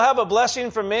still have a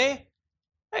blessing for me?"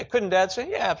 Hey, couldn't Dad say,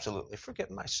 "Yeah, absolutely. Forget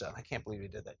my son. I can't believe he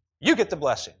did that. You get the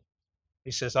blessing."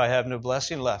 He says, "I have no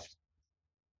blessing left."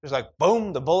 It was like,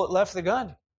 boom, the bullet left the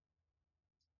gun.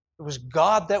 It was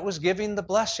God that was giving the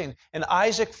blessing. And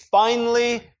Isaac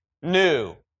finally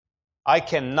knew, I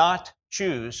cannot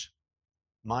choose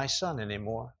my son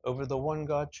anymore over the one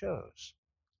God chose.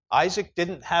 Isaac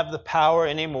didn't have the power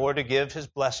anymore to give his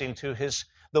blessing to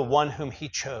the one whom he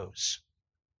chose.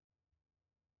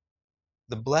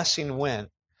 The blessing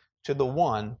went to the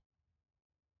one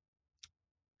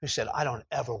who said, "I don't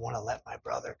ever want to let my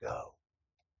brother go."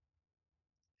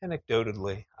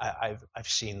 Anecdotally, I've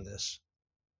seen this.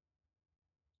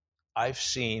 I've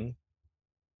seen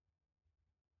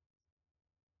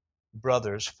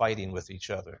brothers fighting with each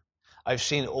other. I've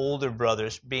seen older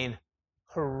brothers being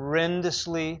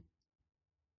horrendously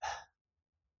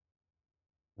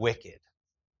wicked,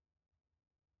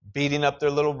 beating up their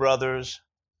little brothers,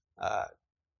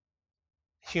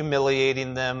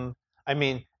 humiliating them. I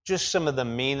mean, just some of the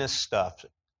meanest stuff.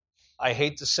 I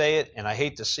hate to say it and I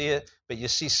hate to see it, but you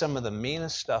see some of the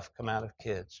meanest stuff come out of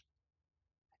kids.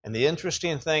 And the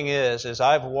interesting thing is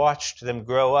I've watched them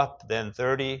grow up then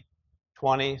 30,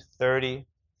 20, 30,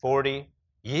 40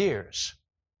 years.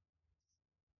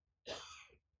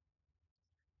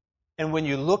 And when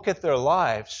you look at their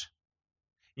lives,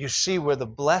 you see where the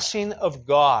blessing of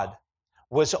God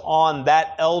was on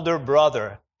that elder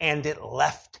brother and it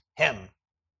left him.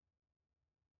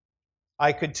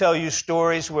 I could tell you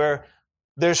stories where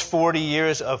there's 40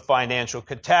 years of financial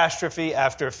catastrophe,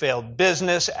 after failed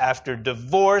business, after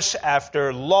divorce,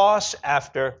 after loss,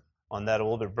 on that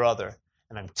older brother.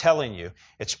 And I'm telling you,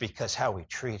 it's because how he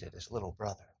treated his little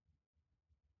brother.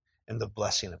 And the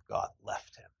blessing of God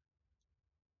left him.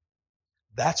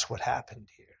 That's what happened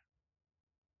here.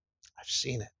 I've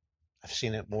seen it. I've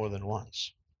seen it more than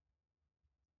once.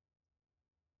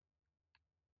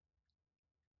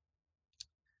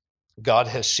 God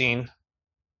has seen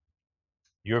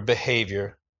your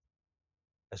behavior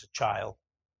as a child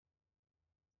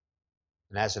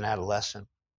and as an adolescent.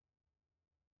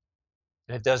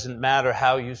 And it doesn't matter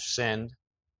how you've sinned.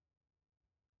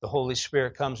 The Holy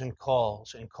Spirit comes and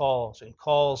calls and calls and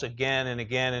calls again and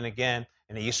again and again.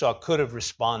 And Esau could have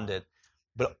responded.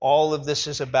 But all of this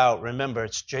is about, remember,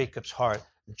 it's Jacob's heart.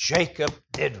 Jacob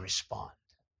did respond.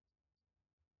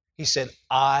 He said,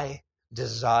 "I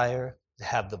desire to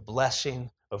have the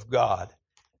blessing of God."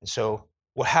 And so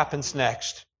what happens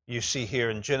next, you see here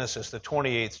in Genesis, the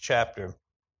 28th chapter,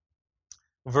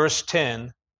 verse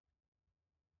 10,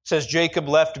 says, Jacob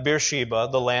left Beersheba,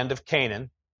 the land of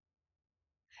Canaan,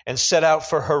 and set out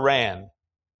for Haran.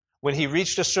 When he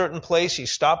reached a certain place, he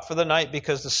stopped for the night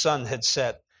because the sun had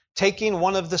set. Taking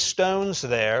one of the stones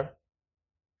there,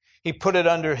 he put it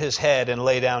under his head and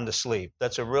lay down to sleep.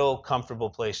 That's a real comfortable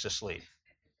place to sleep.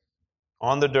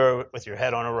 On the dirt with your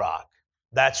head on a rock.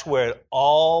 That's where it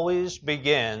always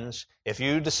begins if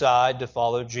you decide to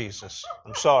follow Jesus.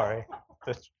 I'm sorry.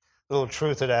 That's a little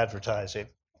truth in advertising.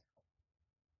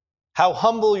 How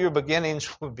humble your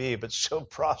beginnings will be, but so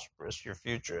prosperous your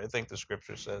future. I think the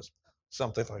scripture says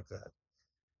something like that.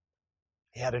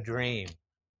 He had a dream.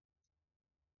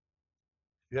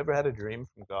 You ever had a dream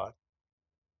from God?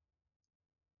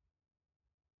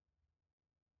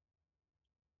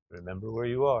 Remember where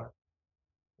you are,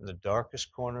 in the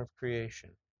darkest corner of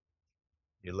creation.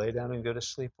 You lay down and go to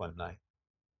sleep one night,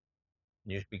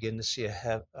 and you begin to see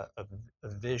a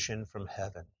vision from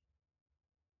heaven.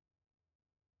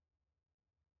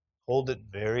 Hold it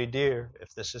very dear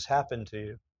if this has happened to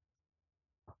you.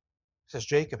 It says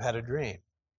Jacob had a dream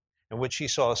in which he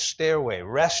saw a stairway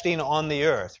resting on the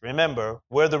earth. Remember,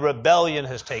 where the rebellion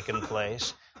has taken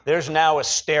place, there's now a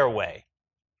stairway.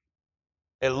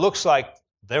 It looks like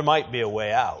there might be a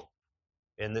way out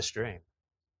in this dream.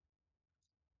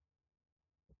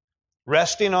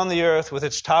 Resting on the earth with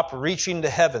its top reaching to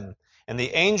heaven, and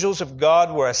the angels of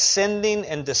God were ascending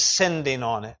and descending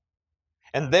on it.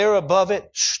 And there above it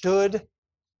stood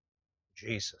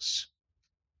Jesus.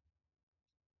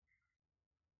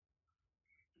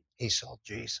 He saw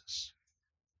Jesus.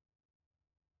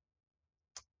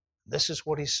 This is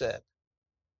what he said.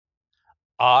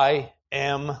 I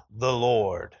am the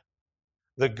Lord,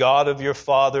 the God of your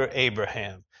father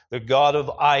Abraham, the God of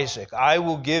Isaac. I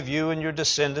will give you and your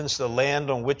descendants the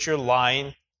land on which you're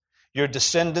lying. Your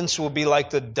descendants will be like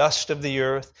the dust of the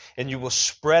earth, and you will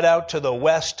spread out to the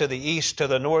west, to the east, to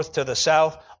the north, to the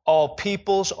south. All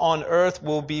peoples on earth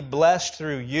will be blessed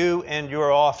through you and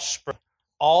your offspring.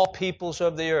 All peoples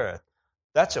of the earth.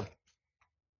 That's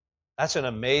an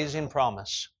amazing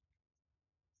promise.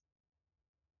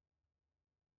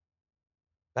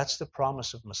 That's the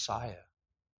promise of Messiah.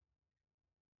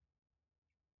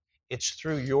 It's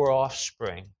through your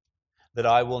offspring that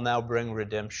I will now bring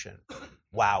redemption.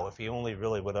 Wow, if he only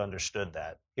really would have understood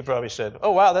that. He probably said,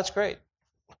 oh, wow, that's great.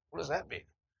 What does that mean?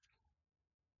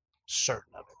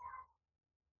 Certain of it.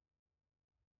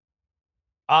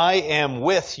 I am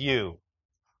with you.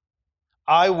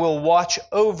 I will watch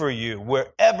over you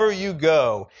wherever you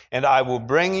go, and I will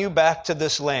bring you back to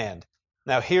this land.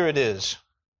 Now here it is.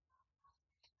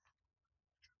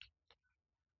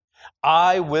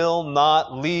 I will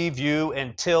not leave you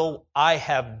until I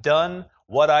have done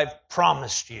what I've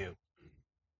promised you.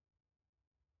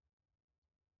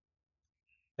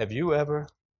 Have you ever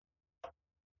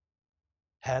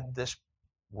had this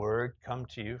word come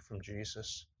to you from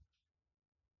Jesus?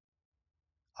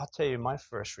 I'll tell you my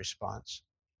first response.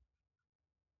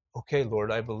 Okay,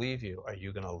 Lord, I believe you. Are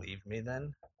you going to leave me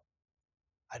then?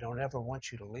 I don't ever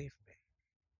want you to leave me.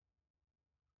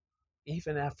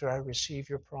 Even after I receive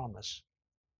your promise.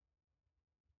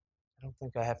 I don't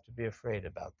think I have to be afraid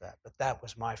about that, but that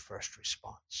was my first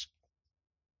response.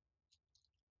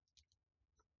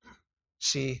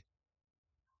 See,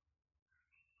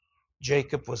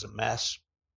 Jacob was a mess.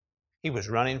 He was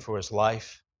running for his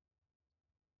life.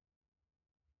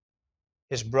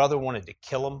 His brother wanted to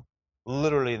kill him.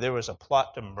 Literally, there was a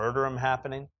plot to murder him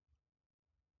happening.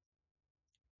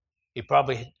 He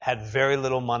probably had very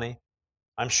little money.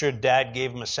 I'm sure Dad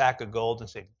gave him a sack of gold and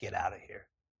said, get out of here.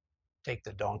 Take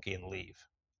the donkey and leave.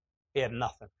 He had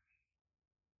nothing.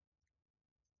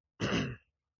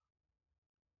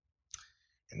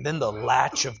 And then the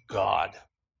latch of God,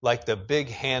 like the big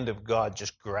hand of God,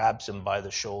 just grabs him by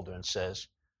the shoulder and says,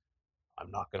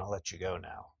 I'm not going to let you go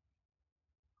now.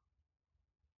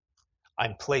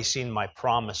 I'm placing my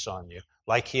promise on you.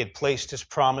 Like he had placed his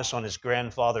promise on his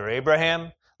grandfather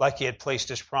Abraham, like he had placed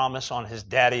his promise on his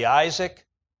daddy Isaac.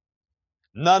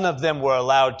 None of them were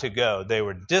allowed to go. They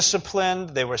were disciplined.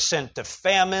 They were sent to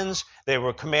famines. They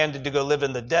were commanded to go live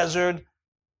in the desert.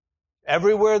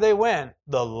 Everywhere they went,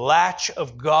 the latch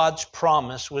of God's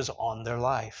promise was on their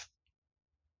life.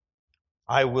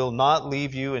 I will not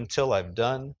leave you until I've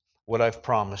done what I've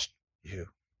promised you.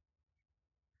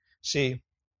 See,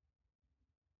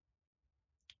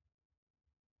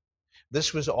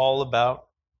 this was all about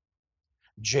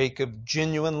Jacob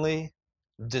genuinely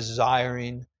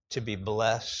desiring to be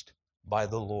blessed by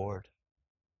the Lord.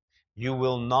 You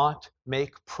will not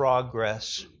make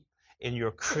progress in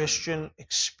your Christian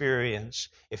experience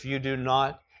if you do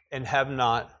not and have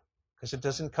not, because it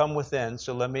doesn't come within,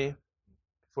 so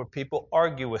before people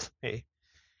argue with me,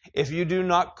 if you do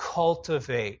not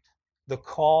cultivate the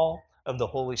call of the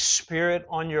Holy Spirit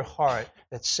on your heart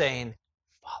that's saying,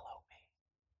 follow me.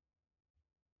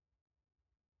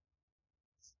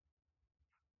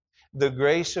 The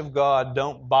grace of God,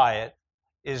 don't buy it,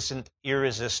 isn't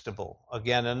irresistible.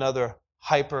 Again, another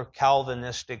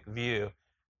hyper-Calvinistic view.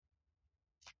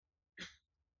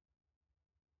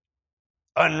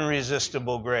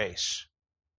 Unresistible grace.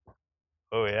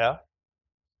 Oh, yeah?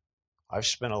 I've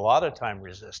spent a lot of time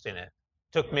resisting it.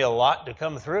 Took me a lot to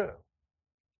come through.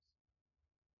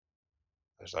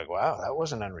 was like, wow, that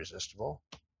wasn't unresistible.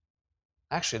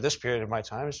 Actually, this period of my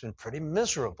time has been pretty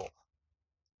miserable.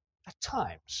 At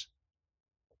times.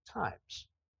 At times.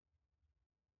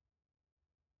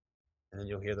 And then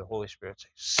you'll hear the Holy Spirit say,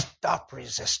 stop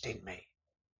resisting me.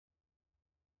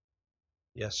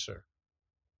 Yes, sir.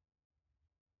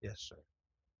 Yes, sir.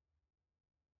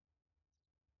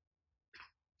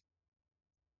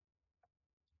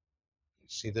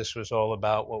 See, this was all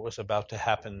about what was about to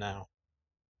happen now.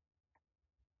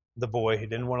 The boy who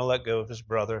didn't want to let go of his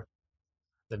brother,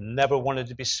 that never wanted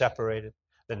to be separated,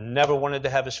 that never wanted to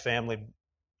have his family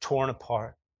torn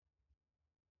apart.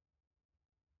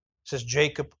 It says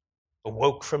Jacob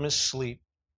awoke from his sleep,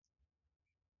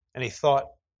 and he thought,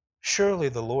 surely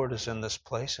the Lord is in this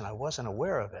place, and I wasn't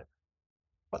aware of it.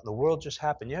 What in the world just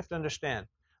happened? You have to understand,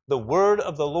 the word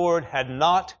of the Lord had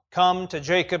not come to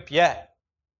Jacob yet.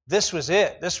 This was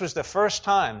it. This was the first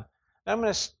time. Now I'm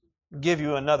going to give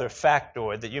you another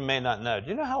factoid that you may not know. Do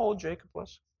you know how old Jacob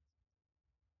was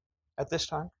at this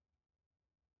time?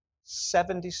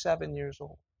 77 years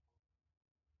old.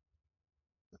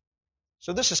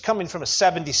 So this is coming from a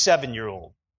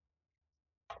 77-year-old.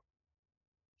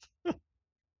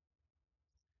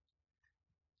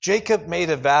 Jacob made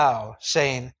a vow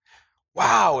saying,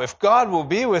 wow, if God will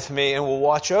be with me and will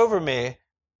watch over me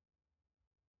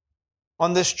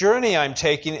on this journey I'm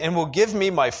taking and will give me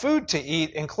my food to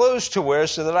eat and clothes to wear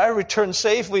so that I return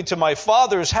safely to my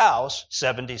father's house,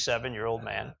 77-year-old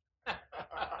man.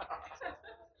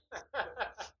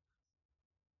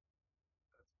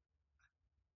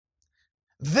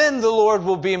 Then the Lord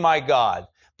will be my God,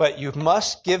 but you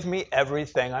must give me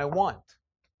everything I want.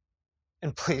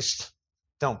 And please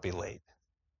don't be late.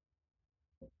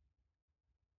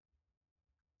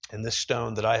 And this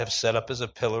stone that I have set up as a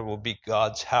pillar will be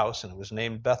God's house, and it was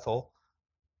named Bethel,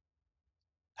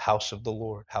 house of the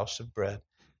Lord, house of bread.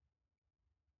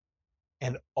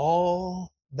 And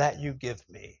all that you give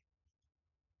me,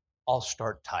 I'll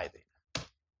start tithing.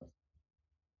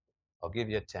 I'll give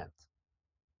you a tenth.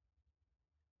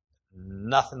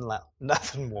 Nothing less,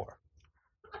 nothing more.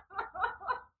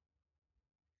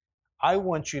 I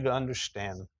want you to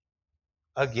understand,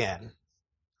 again,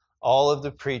 all of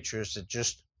the preachers that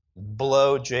just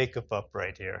blow Jacob up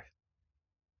right here.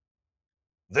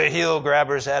 The heel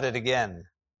grabbers at it again.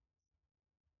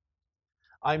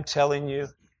 I'm telling you,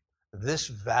 this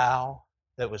vow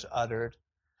that was uttered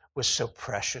was so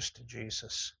precious to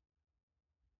Jesus.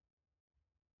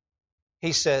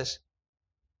 He says,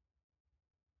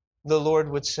 the Lord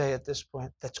would say at this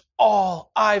point, that's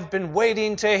all I've been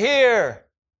waiting to hear.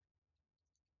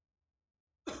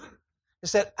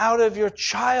 Is that out of your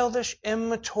childish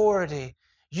immaturity,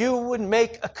 you would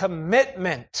make a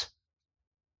commitment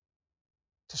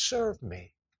to serve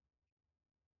me.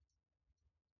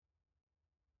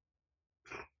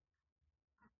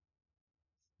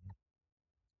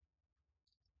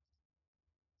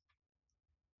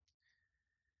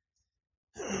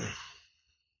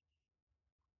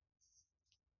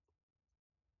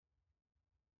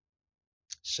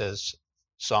 Says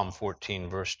Psalm 14,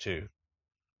 verse 2,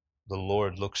 the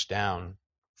Lord looks down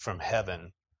from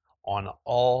heaven on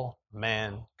all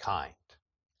mankind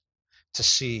to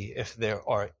see if there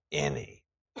are any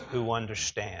who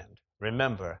understand.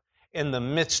 Remember, in the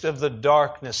midst of the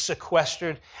darkness,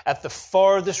 sequestered at the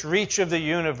farthest reach of the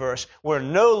universe, where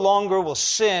no longer will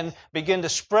sin begin to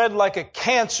spread like a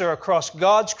cancer across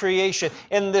God's creation,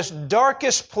 in this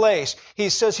darkest place, he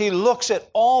says he looks at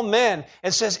all men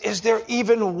and says, is there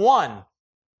even one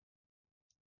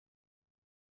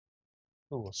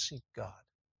who will seek God?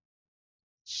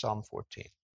 Psalm 14.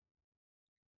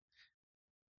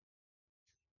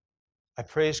 I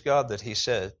praise God that he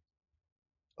said,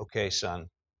 okay, son,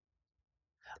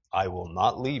 I will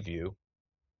not leave you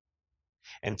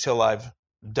until I've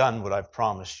done what I've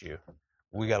promised you.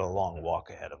 We got a long walk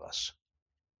ahead of us.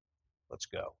 Let's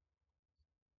go.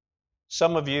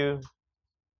 Some of you,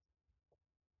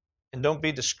 and don't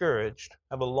be discouraged,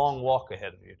 have a long walk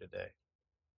ahead of you today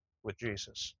with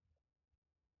Jesus.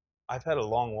 I've had a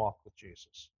long walk with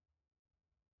Jesus.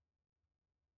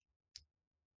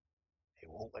 He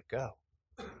won't let go.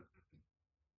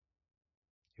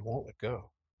 He won't let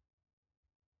go.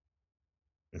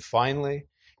 And finally,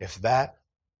 if that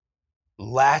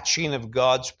latching of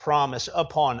God's promise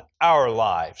upon our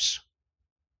lives,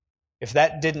 if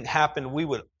that didn't happen, we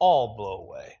would all blow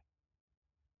away.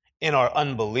 In our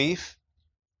unbelief,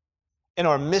 in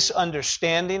our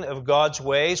misunderstanding of God's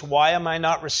ways. Why am I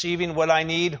not receiving what I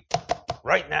need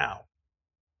right now?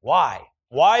 Why?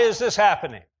 Why is this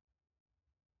happening?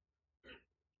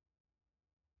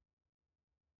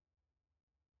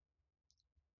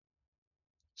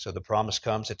 So the promise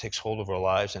comes, it takes hold of our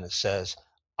lives, and it says,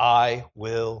 I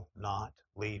will not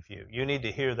leave you. You need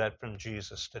to hear that from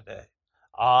Jesus today.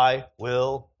 I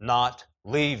will not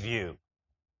leave you.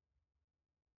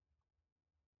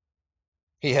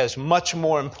 He has much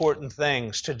more important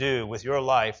things to do with your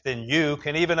life than you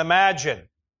can even imagine.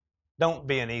 Don't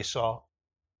be an Esau.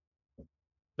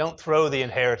 Don't throw the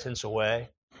inheritance away.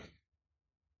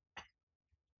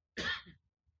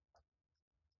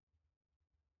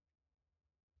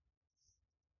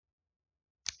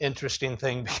 Interesting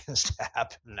thing begins to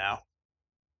happen now.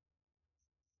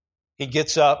 He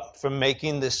gets up from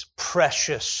making this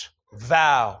precious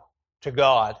vow to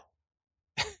God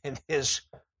in his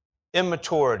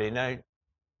immaturity. Now,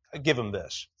 I give him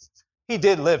this. He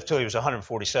did live till he was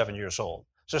 147 years old.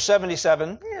 So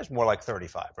 77 is more like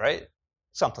 35, right?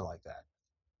 Something like that.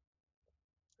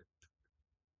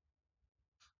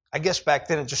 I guess back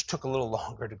then it just took a little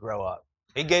longer to grow up.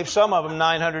 He gave some of them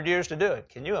 900 years to do it.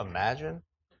 Can you imagine?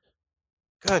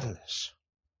 Goodness.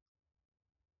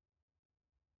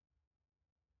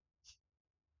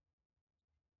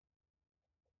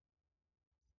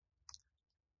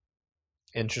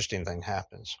 Interesting thing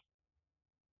happens.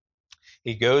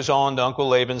 He goes on to Uncle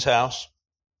Laban's house.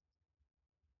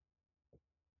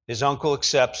 His uncle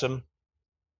accepts him.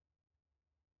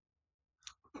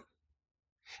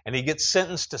 And he gets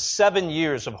sentenced to 7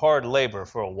 years of hard labor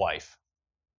for a wife.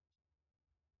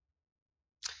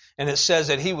 And it says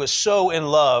that he was so in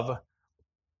love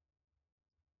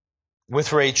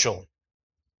with Rachel,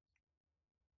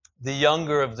 the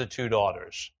younger of the two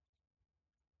daughters,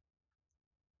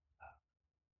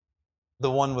 the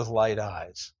one with light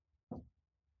eyes,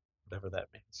 whatever that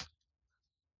means.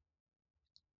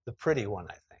 The pretty one,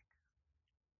 I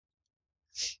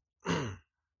think.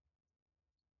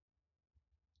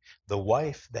 The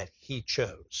wife that he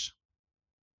chose.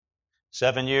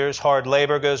 7 years, hard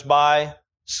labor goes by,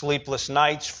 sleepless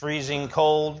nights, freezing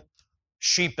cold,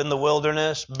 sheep in the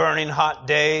wilderness, burning hot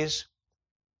days.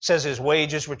 Says his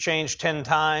wages were changed 10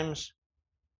 times,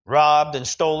 robbed and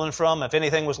stolen from. If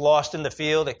anything was lost in the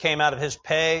field, it came out of his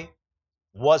pay.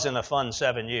 Wasn't a fun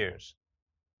 7 years.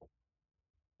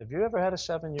 Have you ever had a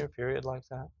 7-year period like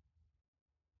that?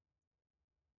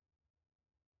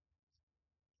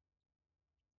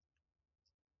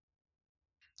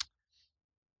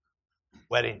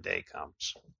 Wedding day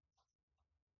comes.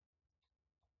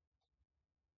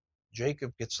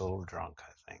 Jacob gets a little drunk,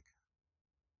 I think.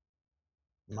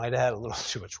 Might have had a little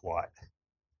too much wine.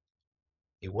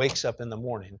 He wakes up in the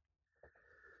morning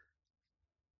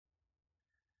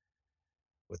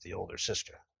with the older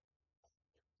sister.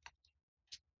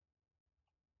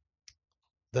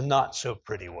 The not so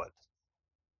pretty one.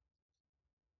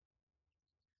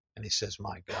 And he says,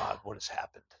 my God, what has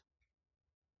happened?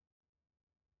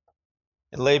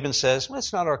 And Laban says, well,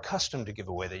 it's not our custom to give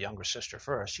away the younger sister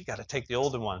first. You got to take the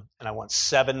older one. And I want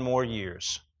 7 more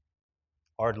years.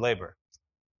 Hard labor.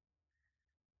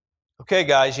 Okay,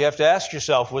 guys, you have to ask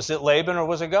yourself, was it Laban or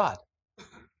was it God?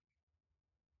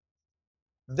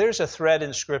 There's a thread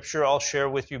in Scripture I'll share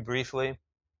with you briefly.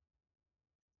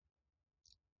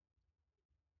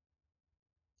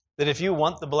 That if you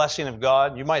want the blessing of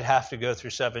God, you might have to go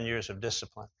through 7 years of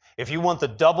discipline. If you want the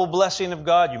double blessing of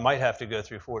God, you might have to go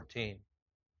through 14.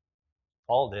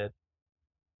 Paul did.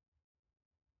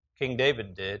 King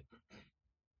David did.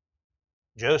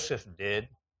 Joseph did.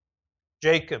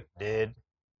 Jacob did.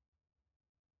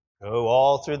 Go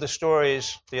all through the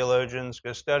stories, theologians.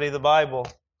 Go study the Bible.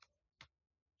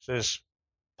 Says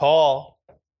Paul,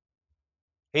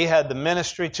 he had the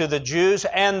ministry to the Jews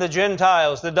and the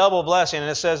Gentiles, the double blessing. And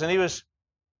it says, and he was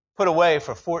put away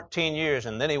for 14 years,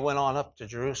 and then he went on up to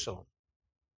Jerusalem.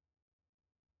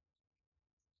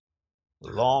 A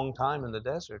long time in the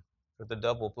desert for the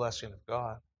double blessing of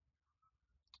God.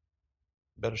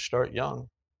 Better start young.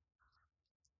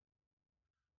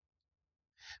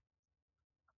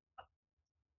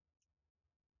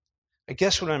 I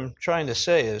guess what I'm trying to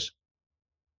say is,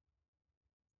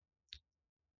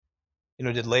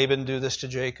 did Laban do this to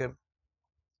Jacob?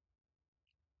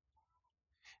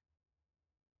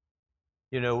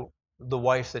 The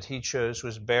wife that he chose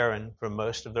was barren for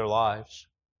most of their lives.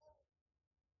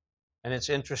 And it's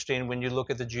interesting when you look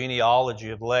at the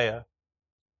genealogy of Leah.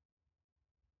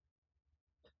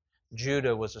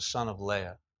 Judah was a son of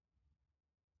Leah,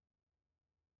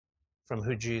 from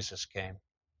who Jesus came,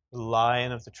 the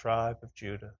Lion of the tribe of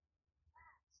Judah.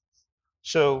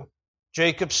 So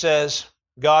Jacob says,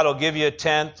 God will give you a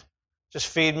tenth. Just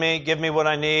feed me, give me what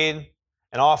I need,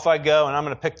 and off I go, and I'm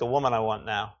going to pick the woman I want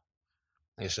now.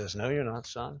 He says, no, you're not,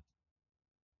 son.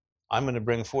 I'm going to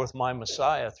bring forth my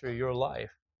Messiah through your life.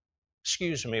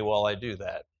 Excuse me while I do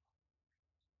that.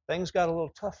 things got a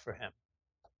little tough for him.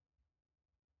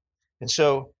 And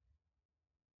so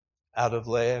out of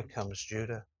Leah comes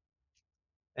Judah.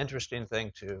 Interesting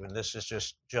thing, too, and this is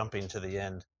just jumping to the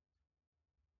end.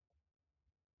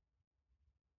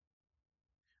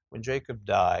 When Jacob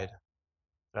died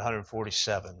at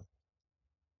 147,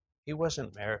 he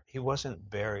wasn't married. He wasn't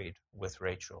buried with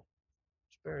Rachel.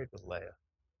 He was buried with Leah.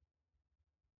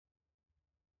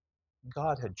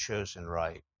 God had chosen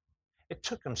right. It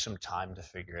took him some time to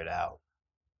figure it out.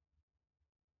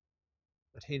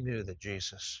 But he knew that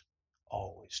Jesus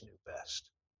always knew best.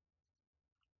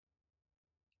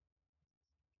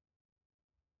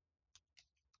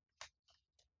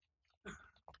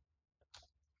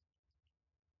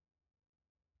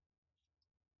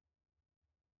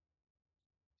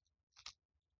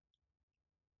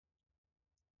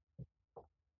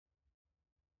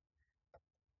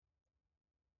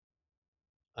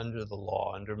 Under the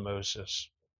law, under Moses,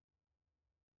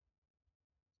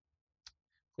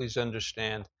 please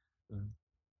understand,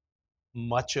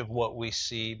 much of what we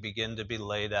see begin to be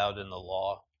laid out in the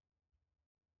law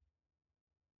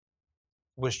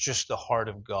was just the heart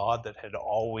of God that had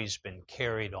always been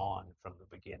carried on from the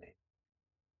beginning.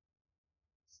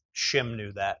 Shem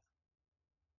knew that.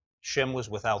 Shem was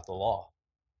without the law,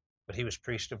 but he was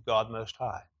priest of God Most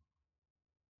High.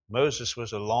 Moses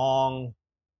was a long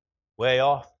way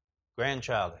off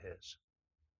grandchild of his.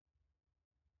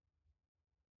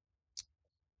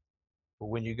 But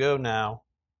when you go now,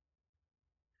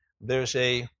 there's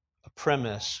a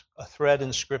premise, a thread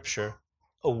in Scripture,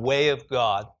 a way of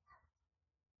God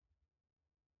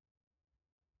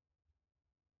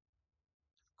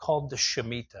called the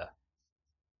Shemitah.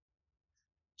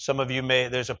 Some of you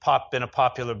there's been a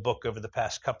popular book over the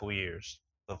past couple of years,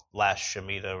 the last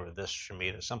Shemitah or this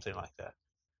Shemitah, something like that.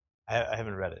 I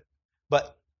haven't read it.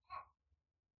 But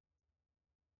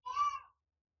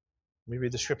let me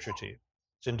read the scripture to you.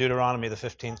 It's in Deuteronomy, the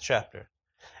 15th chapter.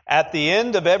 At the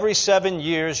end of every 7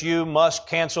 years, you must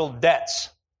cancel debts.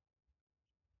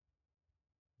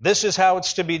 This is how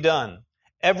it's to be done.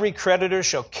 Every creditor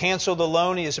shall cancel the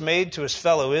loan he has made to his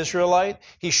fellow Israelite.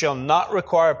 He shall not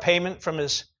require payment from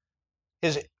his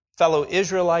fellow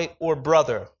Israelite or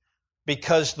brother,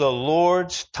 because the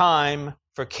Lord's time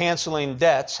for canceling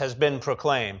debts has been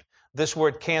proclaimed. This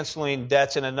word canceling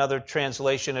debts, in another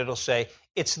translation, it'll say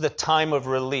it's the time of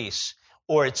release,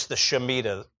 or it's the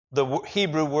Shemitah. The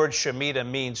Hebrew word Shemitah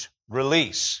means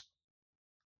release.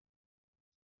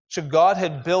 So God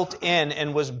had built in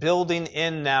and was building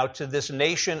in now to this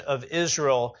nation of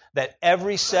Israel that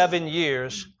every 7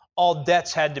 years, all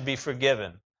debts had to be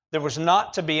forgiven. There was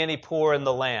not to be any poor in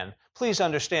the land. Please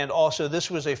understand also,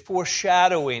 this was a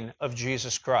foreshadowing of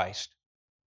Jesus Christ.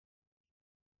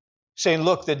 Saying,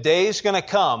 look, the day's going to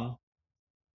come.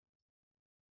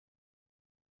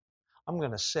 I'm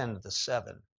going to send the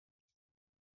 7.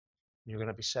 You're going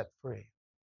to be set free.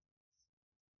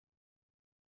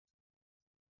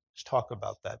 Let's talk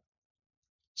about that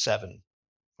 7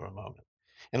 for a moment.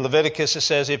 In Leviticus it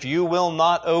says, if you will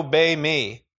not obey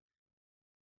me,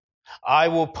 I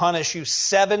will punish you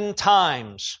 7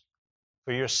 times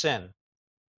for your sin.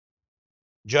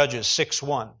 Judges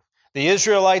 6:1. The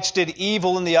Israelites did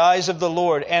evil in the eyes of the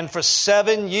Lord, and for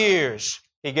 7 years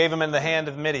he gave them in the hand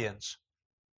of Midians.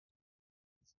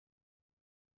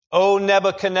 O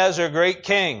Nebuchadnezzar, great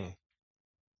king,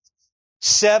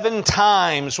 7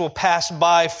 times will pass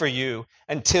by for you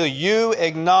until you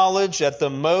acknowledge that the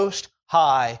Most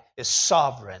High is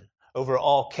sovereign over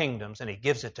all kingdoms, and he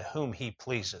gives it to whom he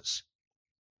pleases.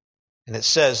 And it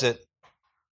says that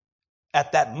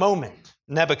at that moment,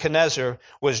 Nebuchadnezzar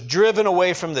was driven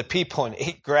away from the people and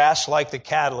ate grass like the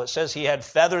cattle. It says he had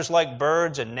feathers like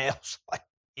birds and nails like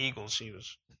eagles.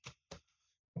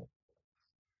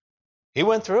 He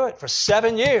went through it for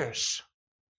 7 years,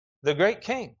 the great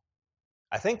king.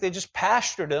 I think they just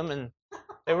pastured him and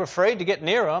they were afraid to get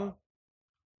near him.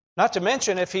 Not to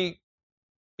mention, if he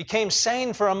became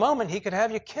sane for a moment, he could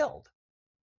have you killed.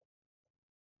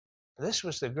 This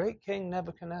was the great king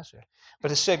Nebuchadnezzar.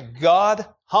 But it said God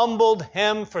humbled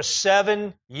him for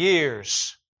 7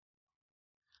 years.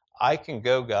 I can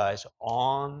go, guys,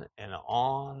 on and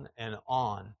on and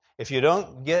on. If you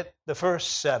don't get the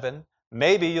first 7,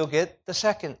 maybe you'll get the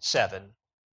second 7.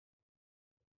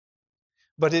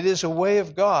 But it is a way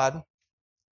of God.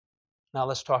 Now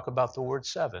let's talk about the word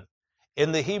 7.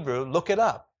 In the Hebrew, look it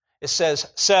up. It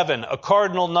says 7, a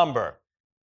cardinal number.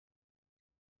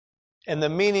 And the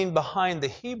meaning behind the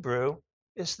Hebrew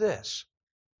is this: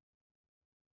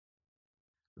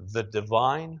 the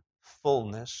divine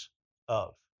fullness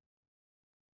of.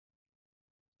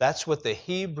 That's what the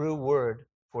Hebrew word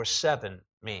for 7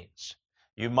 means.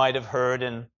 You might have heard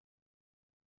in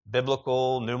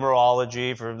biblical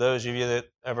numerology, for those of you that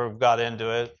ever got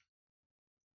into it,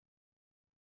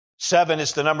 7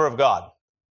 is the number of God.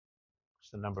 It's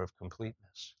the number of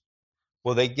completeness.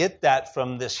 Well, they get that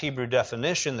from this Hebrew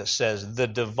definition that says the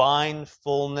divine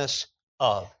fullness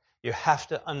of. You have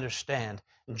to understand,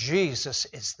 Jesus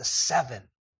is the 7.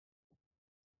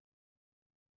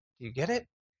 Do you get it?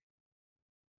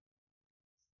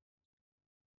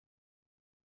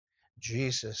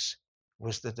 Jesus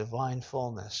was the divine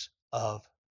fullness of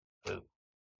who?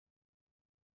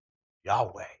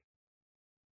 Yahweh,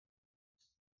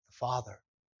 the Father.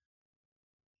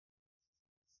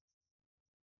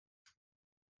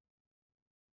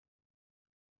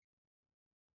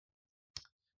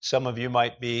 Some of you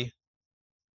might be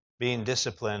being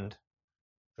disciplined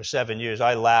for 7 years.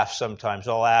 I laugh sometimes.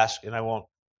 I'll ask, and I won't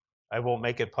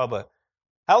make it public.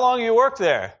 How long you work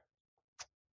there?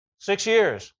 6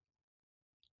 years.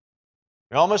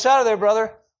 You're almost out of there,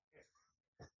 brother.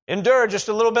 Endure just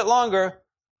a little bit longer.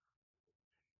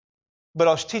 But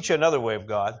I'll teach you another way of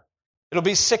God. It'll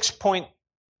be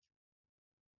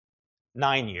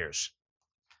 6.9 years.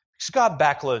 Because God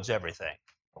backloads everything.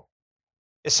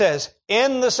 It says,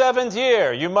 in the 7th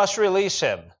year, you must release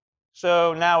him.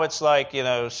 So now it's like,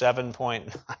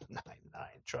 7.999.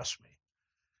 Trust me.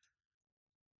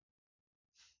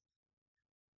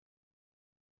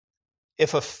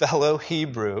 If a fellow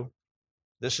Hebrew,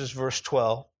 this is verse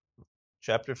 12,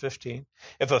 chapter 15.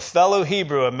 If a fellow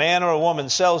Hebrew, a man or a woman,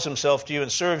 sells himself to you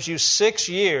and serves you 6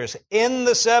 years, in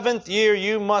the 7th year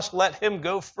you must let him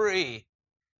go free.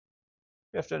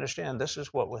 You have to understand, this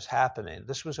is what was happening.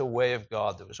 This was a way of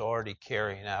God that was already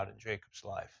carrying out in Jacob's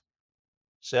life.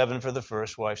 7 for the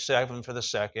first wife, 7 for the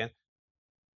second.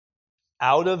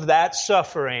 Out of that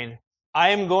suffering, I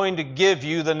am going to give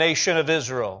you the nation of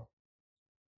Israel.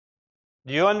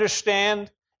 Do you understand?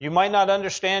 You might not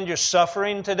understand your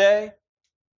suffering today,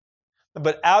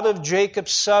 but out of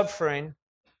Jacob's suffering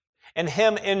and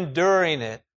him enduring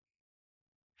it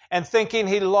and thinking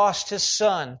he lost his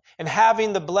son and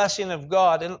having the blessing of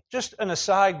God. And just an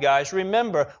aside, guys,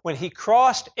 remember when he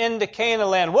crossed into Canaan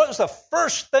land, what was the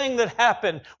first thing that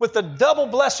happened with the double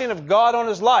blessing of God on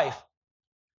his life?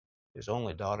 His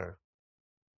only daughter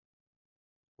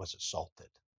was assaulted.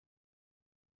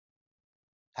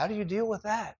 How do you deal with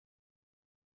that?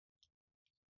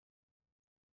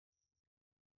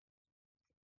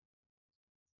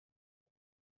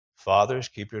 Fathers,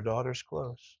 keep your daughters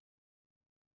close.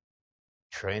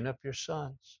 Train up your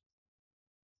sons.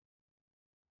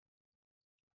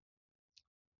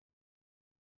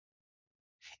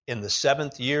 In the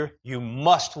 7th year, you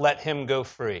must let him go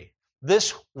free.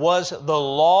 This was the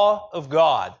law of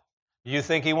God. You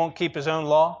think he won't keep his own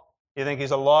law? You think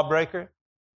he's a lawbreaker?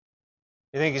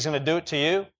 You think he's going to do it to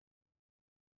you?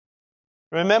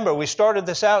 Remember, we started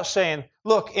this out saying,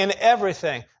 look, in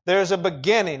everything, there's a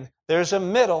beginning, there's a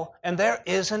middle, and there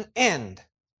is an end.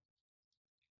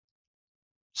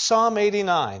 Psalm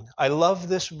 89. I love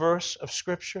this verse of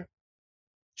Scripture.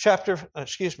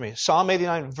 Psalm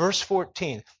 89, verse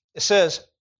 14. It says,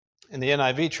 in the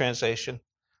NIV translation,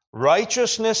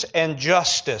 righteousness and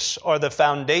justice are the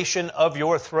foundation of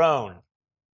your throne.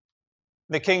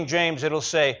 In the King James, it'll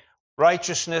say,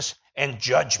 righteousness and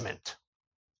judgment.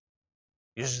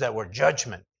 It uses that word,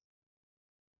 judgment.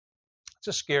 It's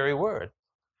a scary word.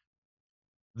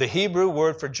 The Hebrew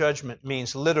word for judgment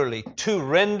means literally to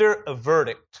render a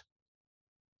verdict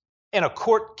in a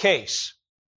court case.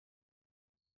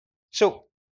 So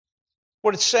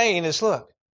what it's saying is,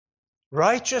 look,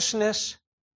 righteousness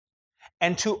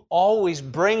and to always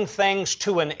bring things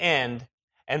to an end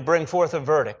and bring forth a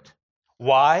verdict.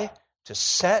 Why? To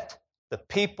set the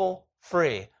people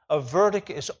free. A verdict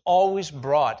is always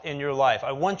brought in your life.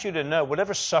 I want you to know,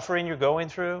 whatever suffering you're going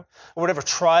through, or whatever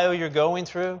trial you're going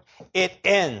through, it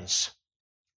ends.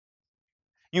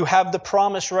 You have the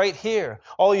promise right here.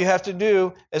 All you have to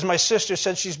do, as my sister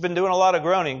said, she's been doing a lot of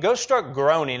groaning. Go start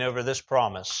groaning over this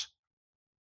promise.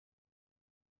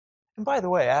 And by the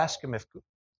way, ask him if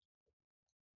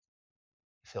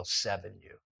he'll 7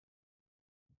 you.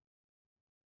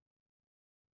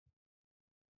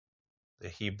 The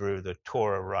Hebrew, the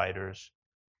Torah writers,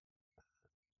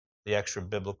 the extra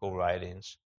biblical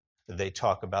writings, they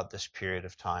talk about this period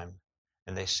of time.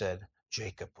 And they said,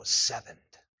 Jacob was 7'd.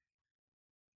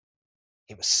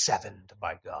 He was 7'd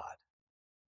by God.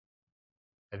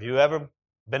 Have you ever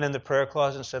been in the prayer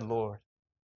closet and said, Lord,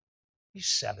 you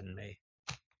 7 me?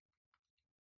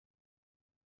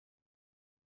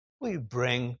 Will you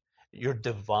bring your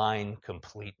divine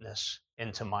completeness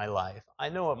into my life? I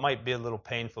know it might be a little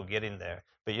painful getting there,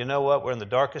 But you know what? We're in the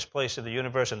darkest place of the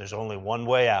universe, and there's only one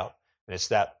way out, and it's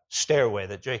that stairway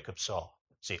that Jacob saw.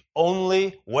 It's the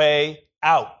only way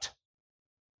out.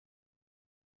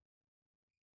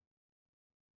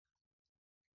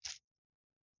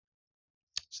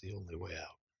 It's the only way out.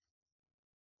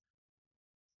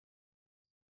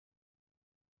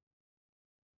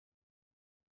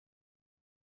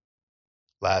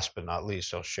 Last but not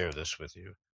least, I'll share this with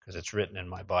you because it's written in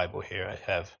my Bible here. I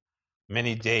have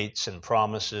many dates and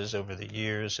promises over the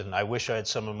years, and I wish I had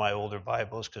some of my older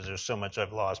Bibles because there's so much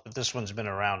I've lost, but this one's been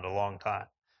around a long time.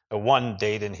 One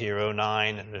date in here,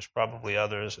 09, and there's probably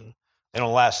others, and they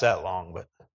don't last that long, but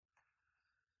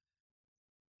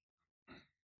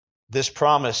this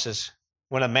promise is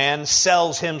when a man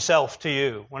sells himself to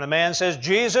you. When a man says,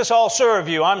 Jesus, I'll serve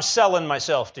you, I'm selling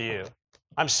myself to you.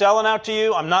 I'm selling out to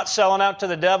you. I'm not selling out to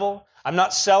the devil. I'm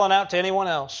not selling out to anyone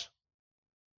else.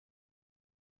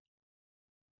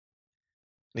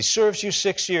 He serves you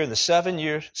 6 years. In the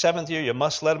seventh year, you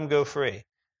must let him go free.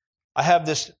 I have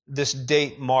this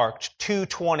date marked,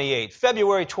 2/28,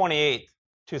 February 28th,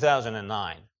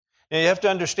 2009. Now you have to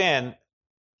understand,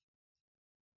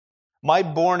 my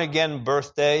born-again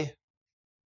birthday,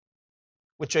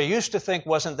 which I used to think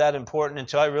wasn't that important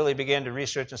until I really began to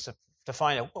research and stuff, to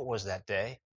find out what was that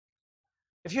day.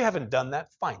 If you haven't done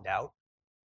that, find out.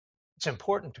 It's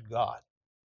important to God.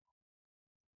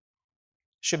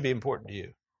 It should be important to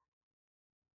you.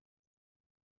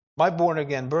 My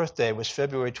born-again birthday was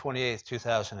February 28th,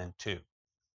 2002.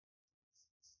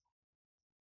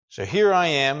 So here I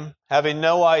am, having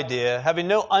no idea, having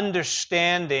no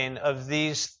understanding of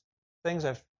these things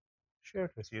I've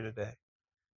shared with you today.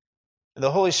 And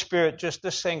the Holy Spirit, just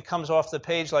this thing comes off the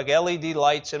page like LED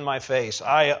lights in my face.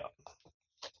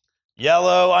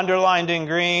 Yellow, underlined in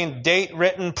green, date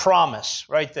written, promise,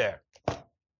 right there.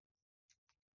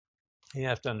 You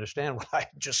have to understand what I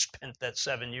had just spent that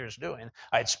 7 years doing.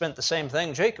 I had spent the same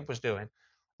thing Jacob was doing.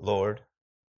 Lord,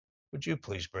 would you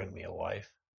please bring me a wife?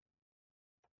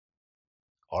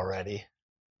 Already.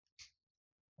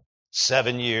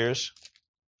 7 years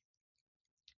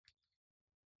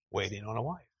waiting on a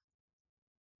wife.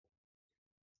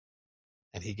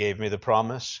 And he gave me the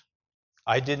promise.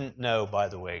 I didn't know, by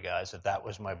the way, guys, that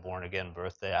was my born-again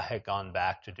birthday. I had gone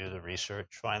back to do the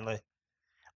research finally.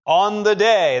 On the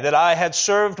day that I had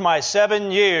served my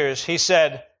 7 years, he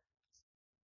said,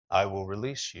 I will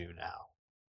release you now.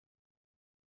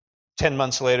 8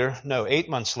 months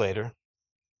later,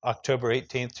 October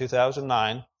 18th,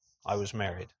 2009, I was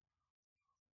married.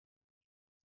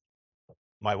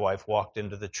 My wife walked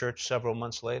into the church several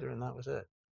months later, and that was it.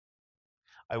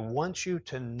 I want you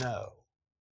to know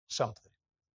something.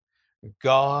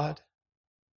 God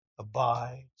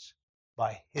abides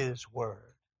by his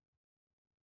word.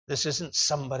 This isn't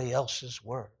somebody else's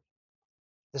word.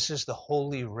 This is the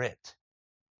Holy Writ.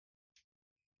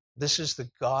 This is the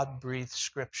God-breathed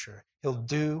Scripture. He'll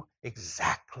do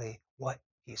exactly what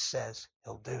he says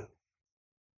he'll do.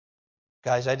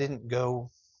 Guys, I didn't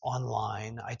go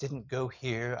online. I didn't go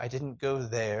here. I didn't go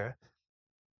there.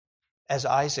 As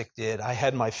Isaac did, I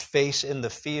had my face in the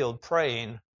field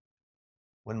praying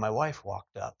when my wife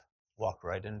walked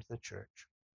right into the church.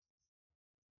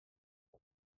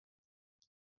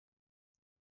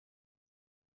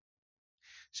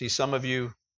 See, some of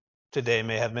you today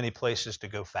may have many places to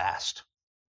go fast.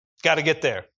 Got to get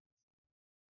there.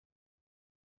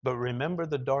 But remember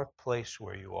the dark place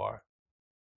where you are.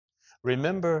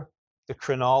 Remember the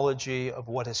chronology of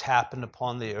what has happened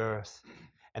upon the earth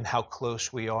and how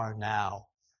close we are now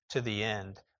to the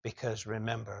end. Because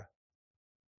remember,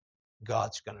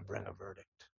 God's going to bring a verdict.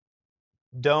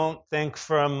 Don't think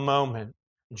for a moment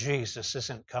Jesus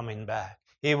isn't coming back.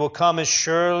 He will come as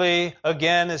surely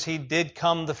again as he did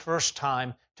come the first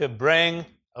time to bring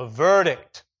a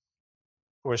verdict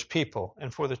for his people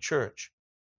and for the church.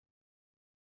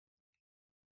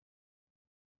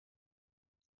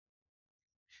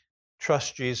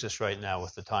 Trust Jesus right now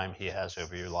with the time he has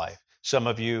over your life. Some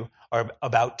of you are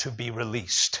about to be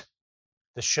released.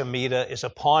 The Shemitah is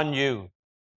upon you.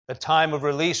 The time of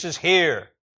release is here.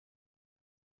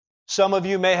 Some of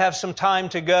you may have some time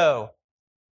to go.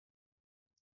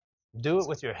 Do it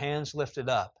with your hands lifted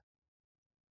up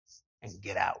and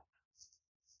get out.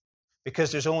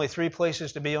 Because there's only 3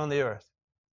 places to be on the earth.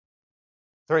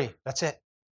 3, that's it.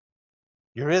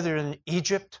 You're either in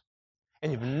Egypt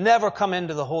and you've never come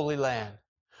into the Holy Land,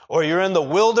 or you're in the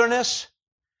wilderness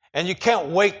and you can't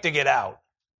wait to get out.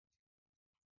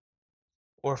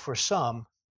 Or for some,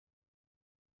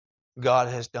 God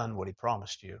has done what he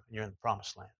promised you and you're in the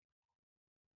promised land.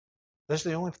 Those are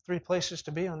the only 3 places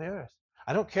to be on the earth.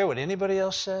 I don't care what anybody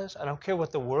else says. I don't care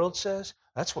what the world says.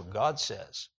 That's what God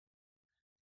says.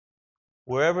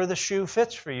 Wherever the shoe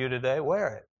fits for you today,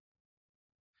 wear it.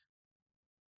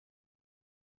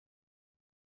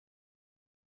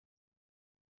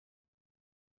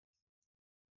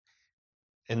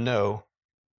 And know,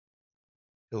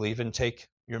 He'll even take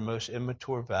your most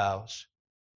immature vows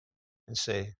and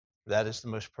say, that is the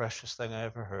most precious thing I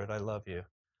ever heard. I love you.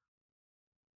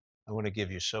 I want to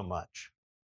give you so much.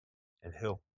 And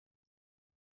He'll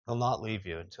not leave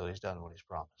you until He's done what He's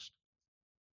promised.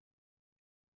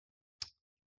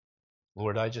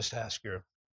 Lord, I just ask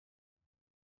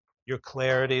your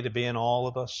clarity to be in all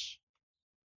of us,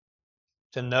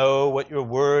 to know what your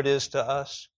word is to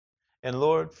us. And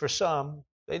Lord, for some,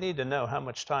 they need to know how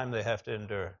much time they have to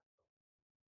endure.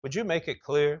 Would you make it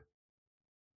clear?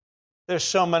 There's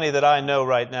so many that I know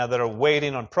right now that are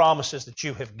waiting on promises that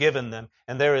you have given them,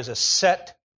 and there is a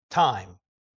set time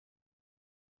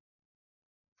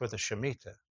for the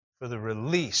Shemitah, for the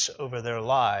release over their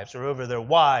lives, or over their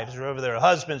wives, or over their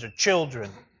husbands or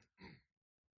children.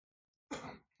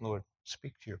 Lord,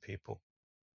 speak to your people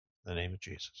in the name of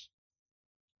Jesus.